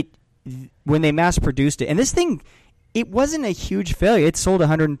 but when they mass-produced it, and this thing... It wasn't a huge failure. It sold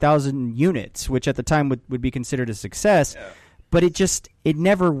 100,000 units, which at the time would be considered a success. Yeah. But it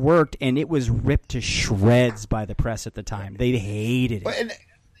never worked, and it was ripped to shreds by the press at the time. They hated it.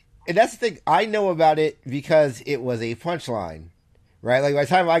 And that's the thing. I know about it because it was a punchline, right? Like by the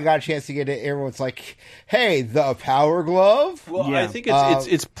time I got a chance to get it, everyone's like, "Hey, the Power Glove." Well, yeah. I think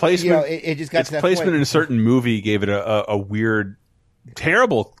it's placement. It just got to that placement point. in a certain movie gave it a weird,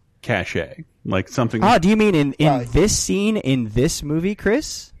 terrible cachet. Like something. Do you mean in this scene in this movie,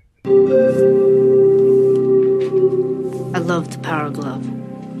 Chris? I love the Power Glove.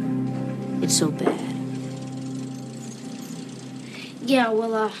 It's so bad. Yeah,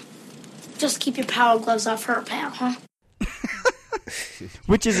 well, just keep your Power Gloves off her, pal, huh?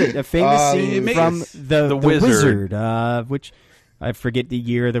 Which is a famous scene from the Wizard, which I forget the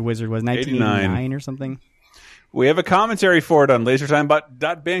year the Wizard was, 1989 or something. We have a commentary for it on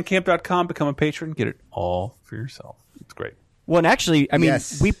lasertime.bandcamp.com. Become a patron. Get it all for yourself. It's great. Well, and actually, I mean,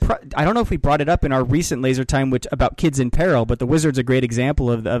 yes. I don't know if we brought it up in our recent Laser Time about kids in peril, but the Wizard's a great example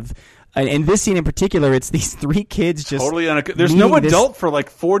of and this scene in particular, it's these three kids just totally there's no adult for like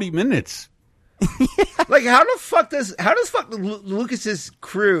 40 minutes. Like, how the fuck does Lucas's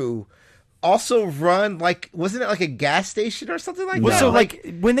crew also run, like, wasn't it like a gas station or something like that? So,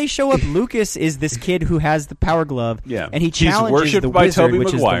 like, when they show up, Lucas is this kid who has the Power Glove, and he challenges the by Wizard, Toby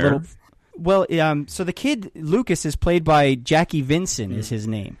which Maguire. is the little... Well, so the kid, Lucas, is played by Jackie Vinson, is his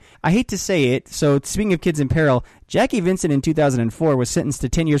name. I hate to say it, so speaking of kids in peril, Jackie Vinson in 2004 was sentenced to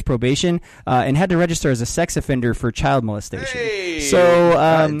 10 years probation and had to register as a sex offender for child molestation. Hey!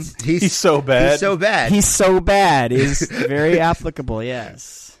 So he's so bad. He's so bad. He's so bad is very applicable,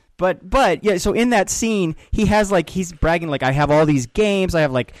 yes. But yeah, so in that scene, he has he's bragging like, I have all these games. I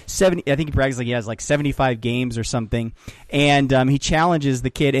have like 70. I think he brags like he has like 75 games or something, and he challenges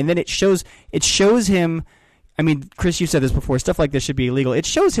the kid, and then it shows him. I mean, Chris, you said this before. Stuff like this should be illegal. It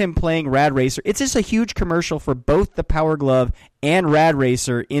shows him playing Rad Racer. It's just a huge commercial for both the Power Glove and Rad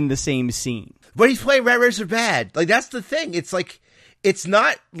Racer in the same scene. But he's playing Rad Racer bad. Like, that's the thing. It's like, it's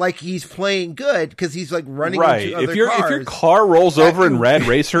not like he's playing good because he's like running into other cars. If your car rolls over in Rad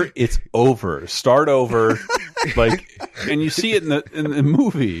Racer, it's over. Start over, and you see it in the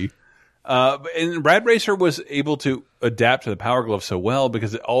movie. And Rad Racer was able to adapt to the Power Glove so well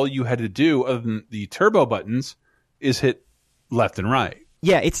because all you had to do, other than the turbo buttons, is hit left and right.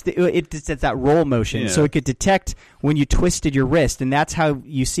 Yeah, it's that roll motion, so it could detect when you twisted your wrist, and that's how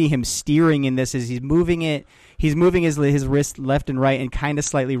you see him steering in this. Is he's moving it? He's moving his wrist left and right, and kind of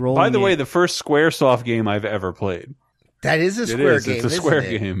slightly rolling. By the way, the first SquareSoft game I've ever played. That is a Square game. It's a Square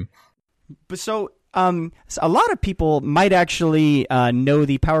game. But so a lot of people might actually know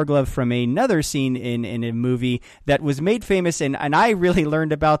the Power Glove from another scene in a movie that was made famous, and I really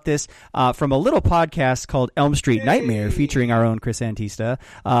learned about this from a little podcast called Elm Street Nightmare, featuring our own Chris Antista,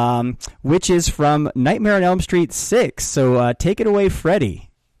 which is from Nightmare on Elm Street 6. So take it away, Freddy.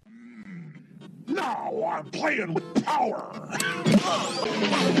 Now I'm playing with power.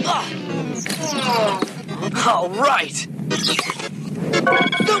 All right.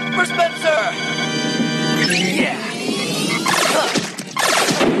 Super Spencer! Yeah!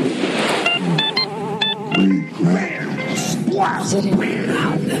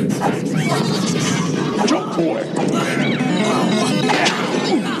 Jump boy!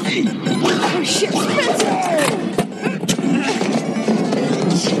 Oh, shit, Spencer!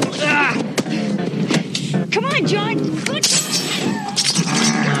 Come on, John!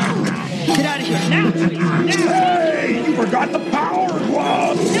 Get out of here now! Hey, you forgot the Power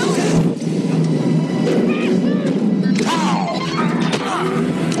Glove!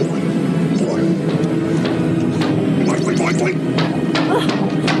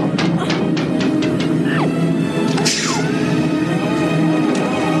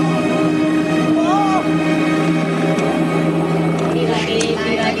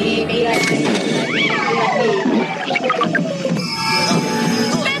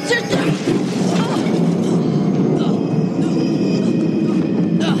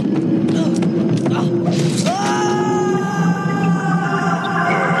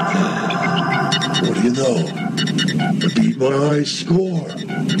 My score.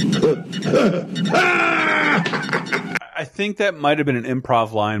 I think that might have been an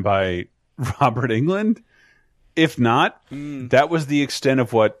improv line by Robert Englund. If not, that was the extent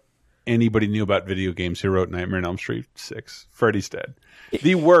of what anybody knew about video games who wrote Nightmare on Elm Street 6. Freddy's dead.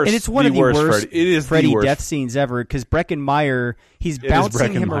 The worst. And it's one of the worst Freddy death scenes ever, because Breckenmeyer, he's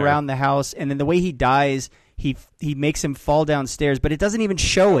bouncing him around the house, and then the way he dies, he makes him fall downstairs, but it doesn't even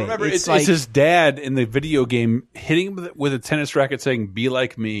show it. Remember, it's his dad in the video game hitting him with a tennis racket saying, "Be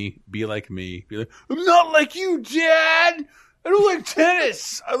like me, be like me, be like." I'm not like you, Dad. I don't like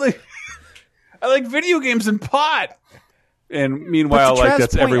tennis. I like video games and pot. And meanwhile, like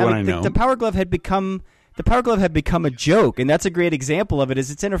that's point, everyone I know. The Power Glove had become a joke, and that's a great example of it. Is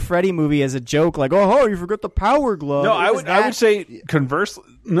it's in a Freddy movie as a joke, like, oh, you forgot the Power Glove. No, I would say conversely,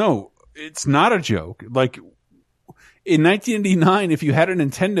 no, it's not a joke. Like in 1989, if you had a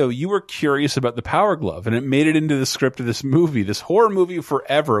Nintendo, you were curious about the Power Glove, and it made it into the script of this movie. This horror movie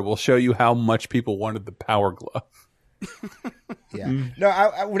forever will show you how much people wanted the Power Glove. Yeah. No,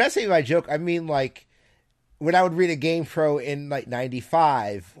 when I say my joke, I mean like when I would read a Game Pro in like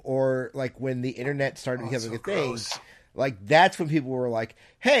 95, or like when the internet started becoming a thing, like that's when people were like,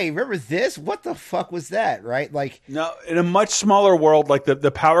 hey, remember this? What the fuck was that? Right? Like, no, in a much smaller world, like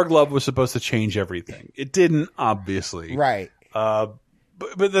the Power Glove was supposed to change everything. It didn't, obviously. Right. But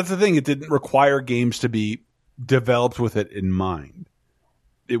that's the thing. It didn't require games to be developed with it in mind.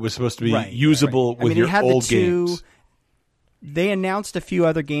 It was supposed to be usable with your old games. They announced a few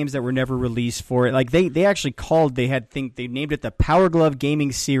other games that were never released for it. Like they actually they named it the Power Glove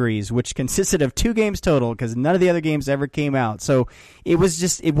Gaming Series, which consisted of 2 games total because none of the other games ever came out. So it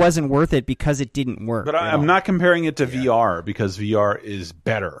wasn't worth it because it didn't work. But I'm not comparing it to VR because VR is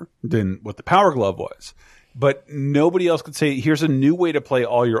better than what the Power Glove was. But nobody else could say, here's a new way to play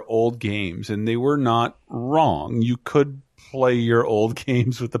all your old games. And they were not wrong. You could play your old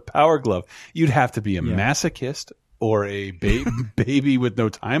games with the Power Glove. You'd have to be a masochist or a baby with no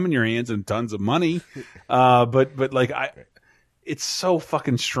time in your hands and tons of money. But like it's so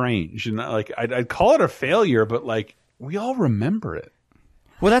fucking strange. And like I'd call it a failure, but like we all remember it.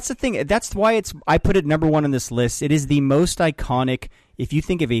 Well, that's the thing. That's why I put it number 1 on this list. It is the most iconic. If you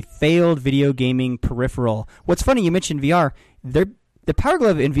think of a failed video gaming peripheral, what's funny, you mentioned VR. The Power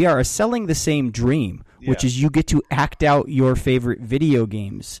Glove in VR are selling the same dream, which is you get to act out your favorite video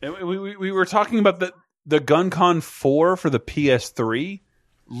games. And we were talking about the GunCon 4 for the PS3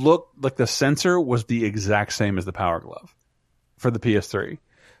 looked like the sensor was the exact same as the Power Glove for the PS3.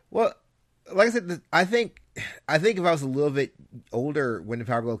 Well, like I said, I think if I was a little bit older when the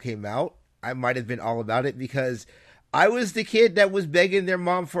Power Glove came out, I might have been all about it because I was the kid that was begging their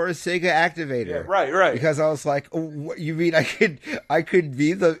mom for a Sega activator. Yeah, right. Because I was like, oh, what, you mean I could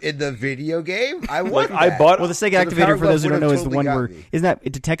be in the video game? I want that. Well, the Sega activator, for those who don't know, is the one where isn't that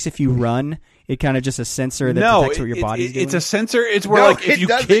it detects if you run. It kind of just a sensor that detects what your body's doing. It's a sensor. It's where if you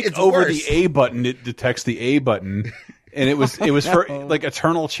kick over the A button, it detects the A button. And it was for like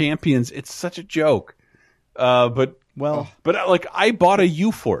Eternal Champions. It's such a joke. But like I bought a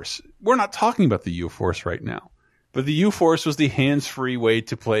U-Force. We're not talking about the U-Force right now. But the U-Force was the hands-free way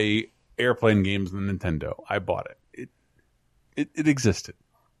to play airplane games on the Nintendo. I bought it. It existed.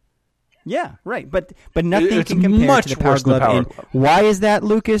 Yeah, right. But nothing can compare to the Power Glove. And why is that,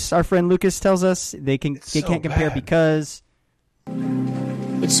 Lucas? Our friend Lucas tells us they can't compare because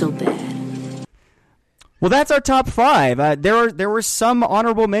it's so bad. Well, that's our top 5. There were some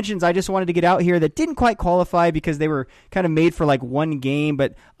honorable mentions I just wanted to get out here that didn't quite qualify because they were kind of made for like one game.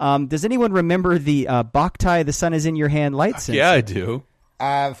 But does anyone remember the Boktai, The Sun Is in Your Hand light sensor? Yeah, I do.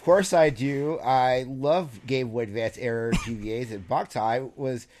 Of course I do. I love Game Boy Advance era GBAs, and Boktai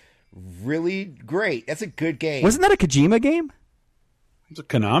was really great. That's a good game. Wasn't that a Kojima game? It's a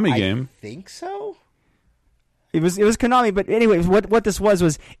Konami game. I think so. It was Konami, but anyways, what this was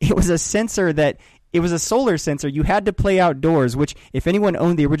it was a sensor that it was a solar sensor. You had to play outdoors, which if anyone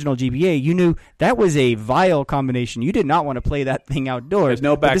owned the original GBA, you knew that was a vile combination. You did not want to play that thing outdoors. There's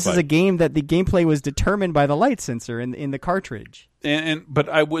no backlight. But this is a game that the gameplay was determined by the light sensor in the cartridge. But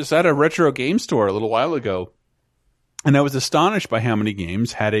I was at a retro game store a little while ago, and I was astonished by how many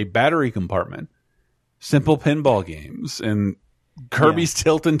games had a battery compartment. Simple pinball games and Kirby's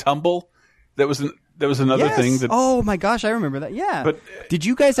Tilt and Tumble. That was another thing. Oh my gosh, I remember that. Yeah. But did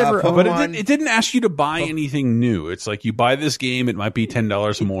you guys ever own one? It didn't ask you to buy anything new. It's like you buy this game, it might be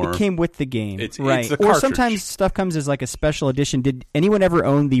 $10 more. It came with the game. Right. It's or sometimes stuff comes as like a special edition. Did anyone ever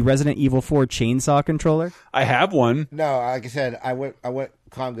own the Resident Evil 4 chainsaw controller? I have one. No, like I said, I went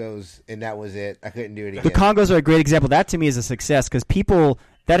Congos, and that was it. I couldn't do it again. The Congos are a great example. That to me is a success because people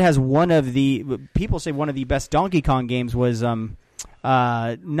say one of the best Donkey Kong games was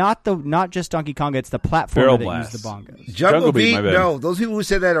Not just Donkey Kong. It's the platform that used the bongos. Jungle Beat. No, those people who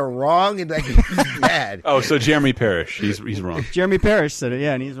said that are wrong, and that is bad. Oh, so Jeremy Parrish, he's wrong. Jeremy Parrish said it,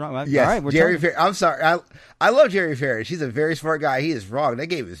 and he's wrong. Yes, all right, Jeremy Parrish. I'm sorry. I love Jeremy Parrish. He's a very smart guy. He is wrong. That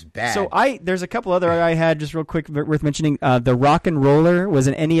game is bad. So there's a couple other I had just real quick worth mentioning. The Rock and Roller was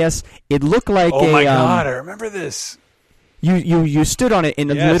an NES. It looked like my God, I remember this. You stood on it, and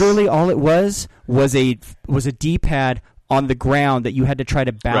literally all it was a D-pad on the ground that you had to try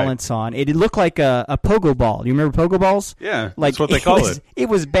to balance on. It looked like a pogo ball. You remember pogo balls? Yeah, that's what they call it. It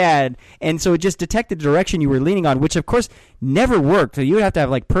was bad, and so it just detected the direction you were leaning on, which of course never worked. So you would have to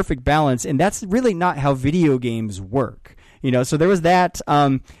have like perfect balance, and that's really not how video games work. So there was that.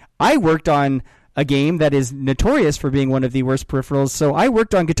 I worked on a game that is notorious for being one of the worst peripherals. So I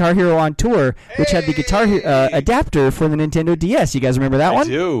worked on Guitar Hero on Tour, which had the Guitar adapter for the Nintendo DS. You guys remember that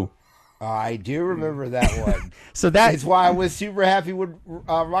one? I do remember that one. So that's why I was super happy when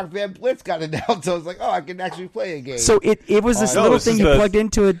Rock Band Blitz got announced. I was like, I can actually play a game. So it was this little thing you plugged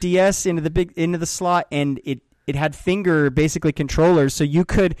into a DS into the slot, and it had finger basically controllers, so you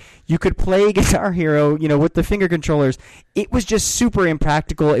could play Guitar Hero, with the finger controllers. It was just super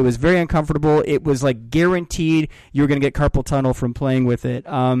impractical. It was very uncomfortable. It was like guaranteed you were going to get carpal tunnel from playing with it.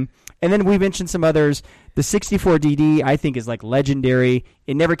 And then we mentioned some others. The 64DD, I think, is like legendary.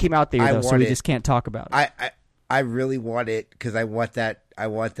 It never came out there, though, so we just can't talk about it. I really want it because I want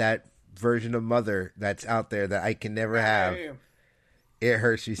that version of Mother that's out there that I can never have. It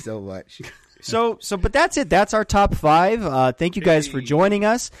hurts me so much. But that's it. That's our top 5. Thank you guys for joining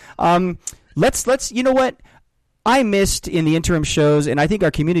us. Let's. You know what? I missed in the interim shows, and I think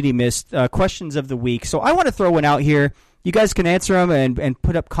our community missed questions of the week. So I want to throw one out here. You guys can answer them and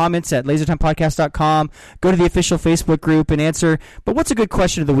put up comments at lasertimepodcast.com. Go to the official Facebook group and answer. But what's a good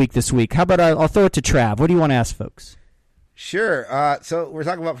question of the week this week? How about I'll throw it to Trav. What do you want to ask folks? Sure. So we're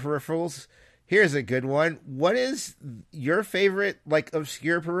talking about peripherals. Here's a good one. What is your favorite,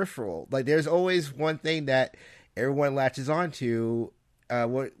 obscure peripheral? There's always one thing that everyone latches onto.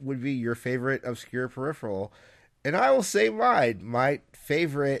 What would be your favorite obscure peripheral? And I will say mine. My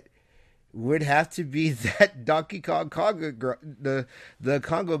favorite would have to be that Donkey Kong Congo, the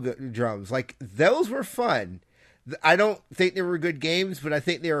Congo drums. Those were fun. I don't think they were good games, but I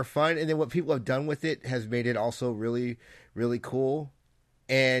think they were fun. And then what people have done with it has made it also really, really cool.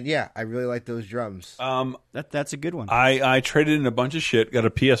 And yeah, I really like those drums. That's a good one. I traded in a bunch of shit, got a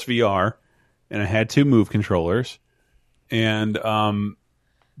PSVR, and I had 2 Move controllers. And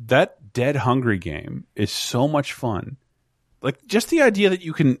that Dead Hungry game is so much fun. Just the idea that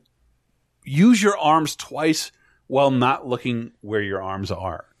you can use your arms twice while not looking where your arms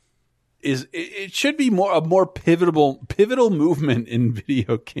are it should be a more pivotal movement in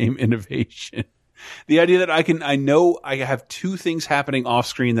video game innovation. The idea that I know I have 2 things happening off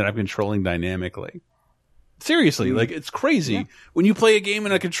screen that I'm controlling dynamically. Seriously, it's crazy. Yeah. When you play a game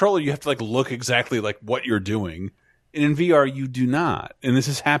in a controller, you have to look exactly like what you're doing. And in VR, you do not. And this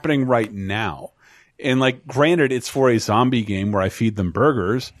is happening right now. And granted, it's for a zombie game where I feed them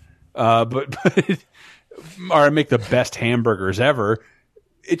burgers. But or I make the best hamburgers ever.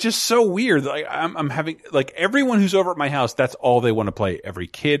 It's just so weird. I'm having everyone who's over at my house, that's all they want to play. Every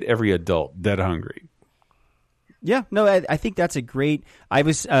kid, every adult, Dead Hungry. Yeah, no, I think that's a great.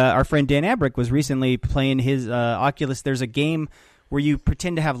 Our friend Dan Abrick was recently playing his Oculus. There's a game where you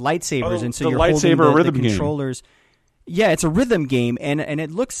pretend to have lightsabers, and so you're holding the controllers. Game. Yeah, it's a rhythm game, and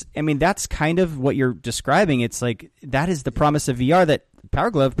it looks. I mean, that's kind of what you're describing. It's that is the promise of VR that Power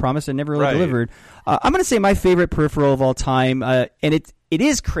Glove promised and never really delivered. I'm going to say my favorite peripheral of all time, and it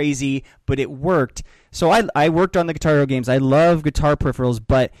is crazy, but it worked. So I worked on the Guitar Hero games. I love guitar peripherals,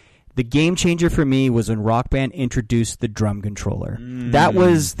 but the game changer for me was when Rock Band introduced the drum controller. That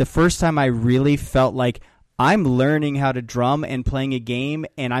was the first time I really felt like I'm learning how to drum and playing a game,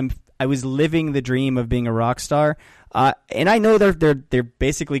 and I was living the dream of being a rock star. And I know they're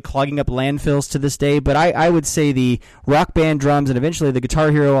basically clogging up landfills to this day, but I would say the Rock Band drums and eventually the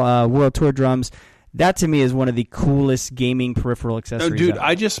Guitar Hero World Tour drums, that to me is one of the coolest gaming peripheral accessories. No, dude, ever.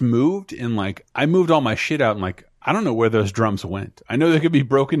 I just moved and I moved all my shit out and I don't know where those drums went. I know they could be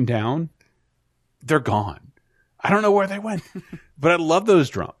broken down. They're gone. I don't know where they went. But I love those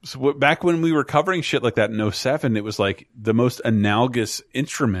drums. Back when we were covering shit like that in 2007, it was the most analogous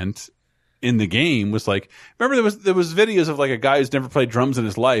instrument in the game was remember there was videos of a guy who's never played drums in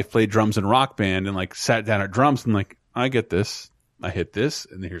his life, played drums in Rock Band and sat down at drums and I get this. I hit this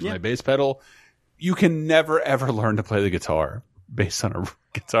and here's my bass pedal. You can never ever learn to play the guitar based on a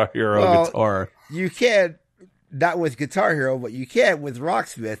Guitar Hero guitar. You can, not with Guitar Hero, but you can with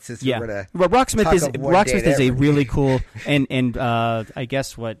Rocksmith. Since we're gonna Rocksmith is a really cool and I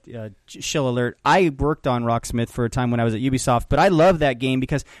guess what shill alert. I worked on Rocksmith for a time when I was at Ubisoft, but I love that game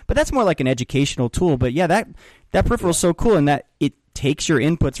but that's more like an educational tool. But yeah, that peripheral is so cool in that it takes your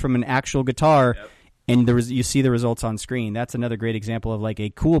inputs from an actual guitar. Yep. And you see the results on screen. That's another great example of like a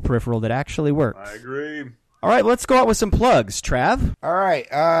cool peripheral that actually works. I agree. All right, let's go out with some plugs. Trav? All right.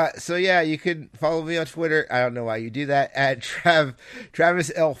 So, yeah, you can follow me on Twitter. I don't know why you do that. At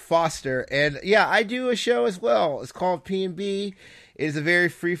Travis L. Foster. And, yeah, I do a show as well. It's called P&B. It is a very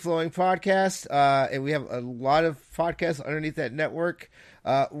free-flowing podcast. And we have a lot of podcasts underneath that network.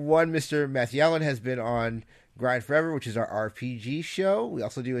 One, Mr. Matthew Allen has been on Grind Forever, which is our RPG show. We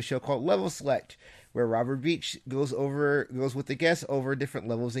also do a show called Level Select, where Robert Beach goes with the guests over different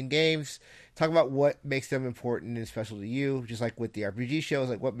levels in games, talk about what makes them important and special to you, just like with the RPG shows,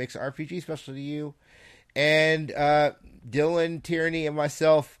 like what makes an RPG special to you. And Dylan, Tierney, and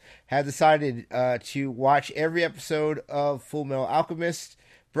myself have decided to watch every episode of Full Metal Alchemist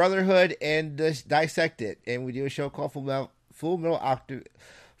Brotherhood and dissect it. And we do a show called Full Metal Alchemist.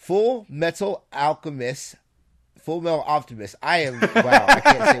 Full Metal Optimist. I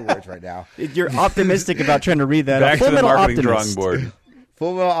can't say words right now. You're optimistic about trying to read that. Back to the marketing drawing board.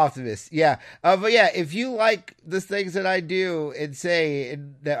 Full Metal Optimist. Yeah. But yeah, if you like the things that I do and say,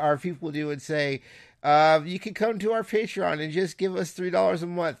 and that our people do and say, you can come to our Patreon and just give us $3 a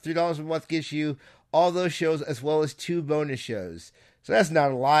month. $3 a month gets you all those shows as well as 2 bonus shows. So that's not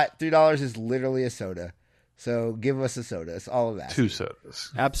a lot. $3 is literally a soda. So give us a soda. It's all of that. 2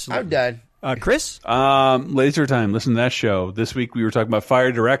 sodas. Absolutely. I'm done. Chris? Laser Time. Listen to that show. This week we were talking about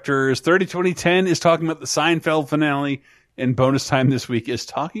Fire Directors. 30-2010 is talking about the Seinfeld finale. And Bonus Time this week is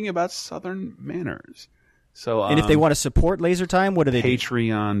talking about Southern Manners. So, and if they want to support Laser Time, what do they do?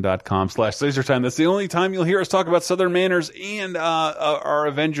 Patreon.com/LaserTime. That's the only time you'll hear us talk about Southern Manners and our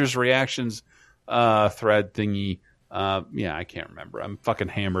Avengers reactions thread thingy. Yeah, I can't remember. I'm fucking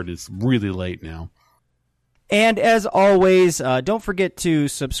hammered. It's really late now. And as always, don't forget to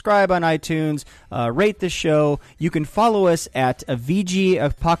subscribe on iTunes, rate the show. You can follow us at VG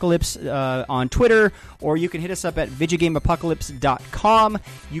Apocalypse on Twitter, or you can hit us up at VideoGameApocalypse.com.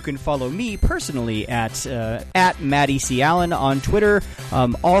 You can follow me personally at Matty C. Allen on Twitter.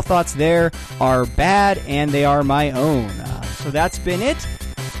 All thoughts there are bad, and they are my own. So that's been it.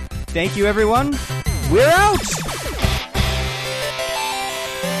 Thank you, everyone. We're out!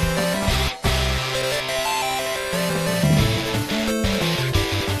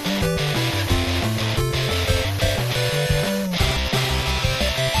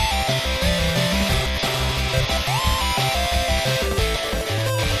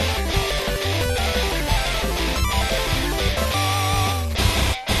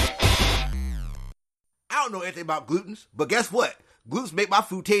 I don't know anything about glutens, but guess what? Glutens make my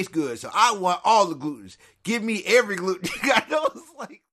food taste good, so I want all the glutens. Give me every gluten. I know it's like...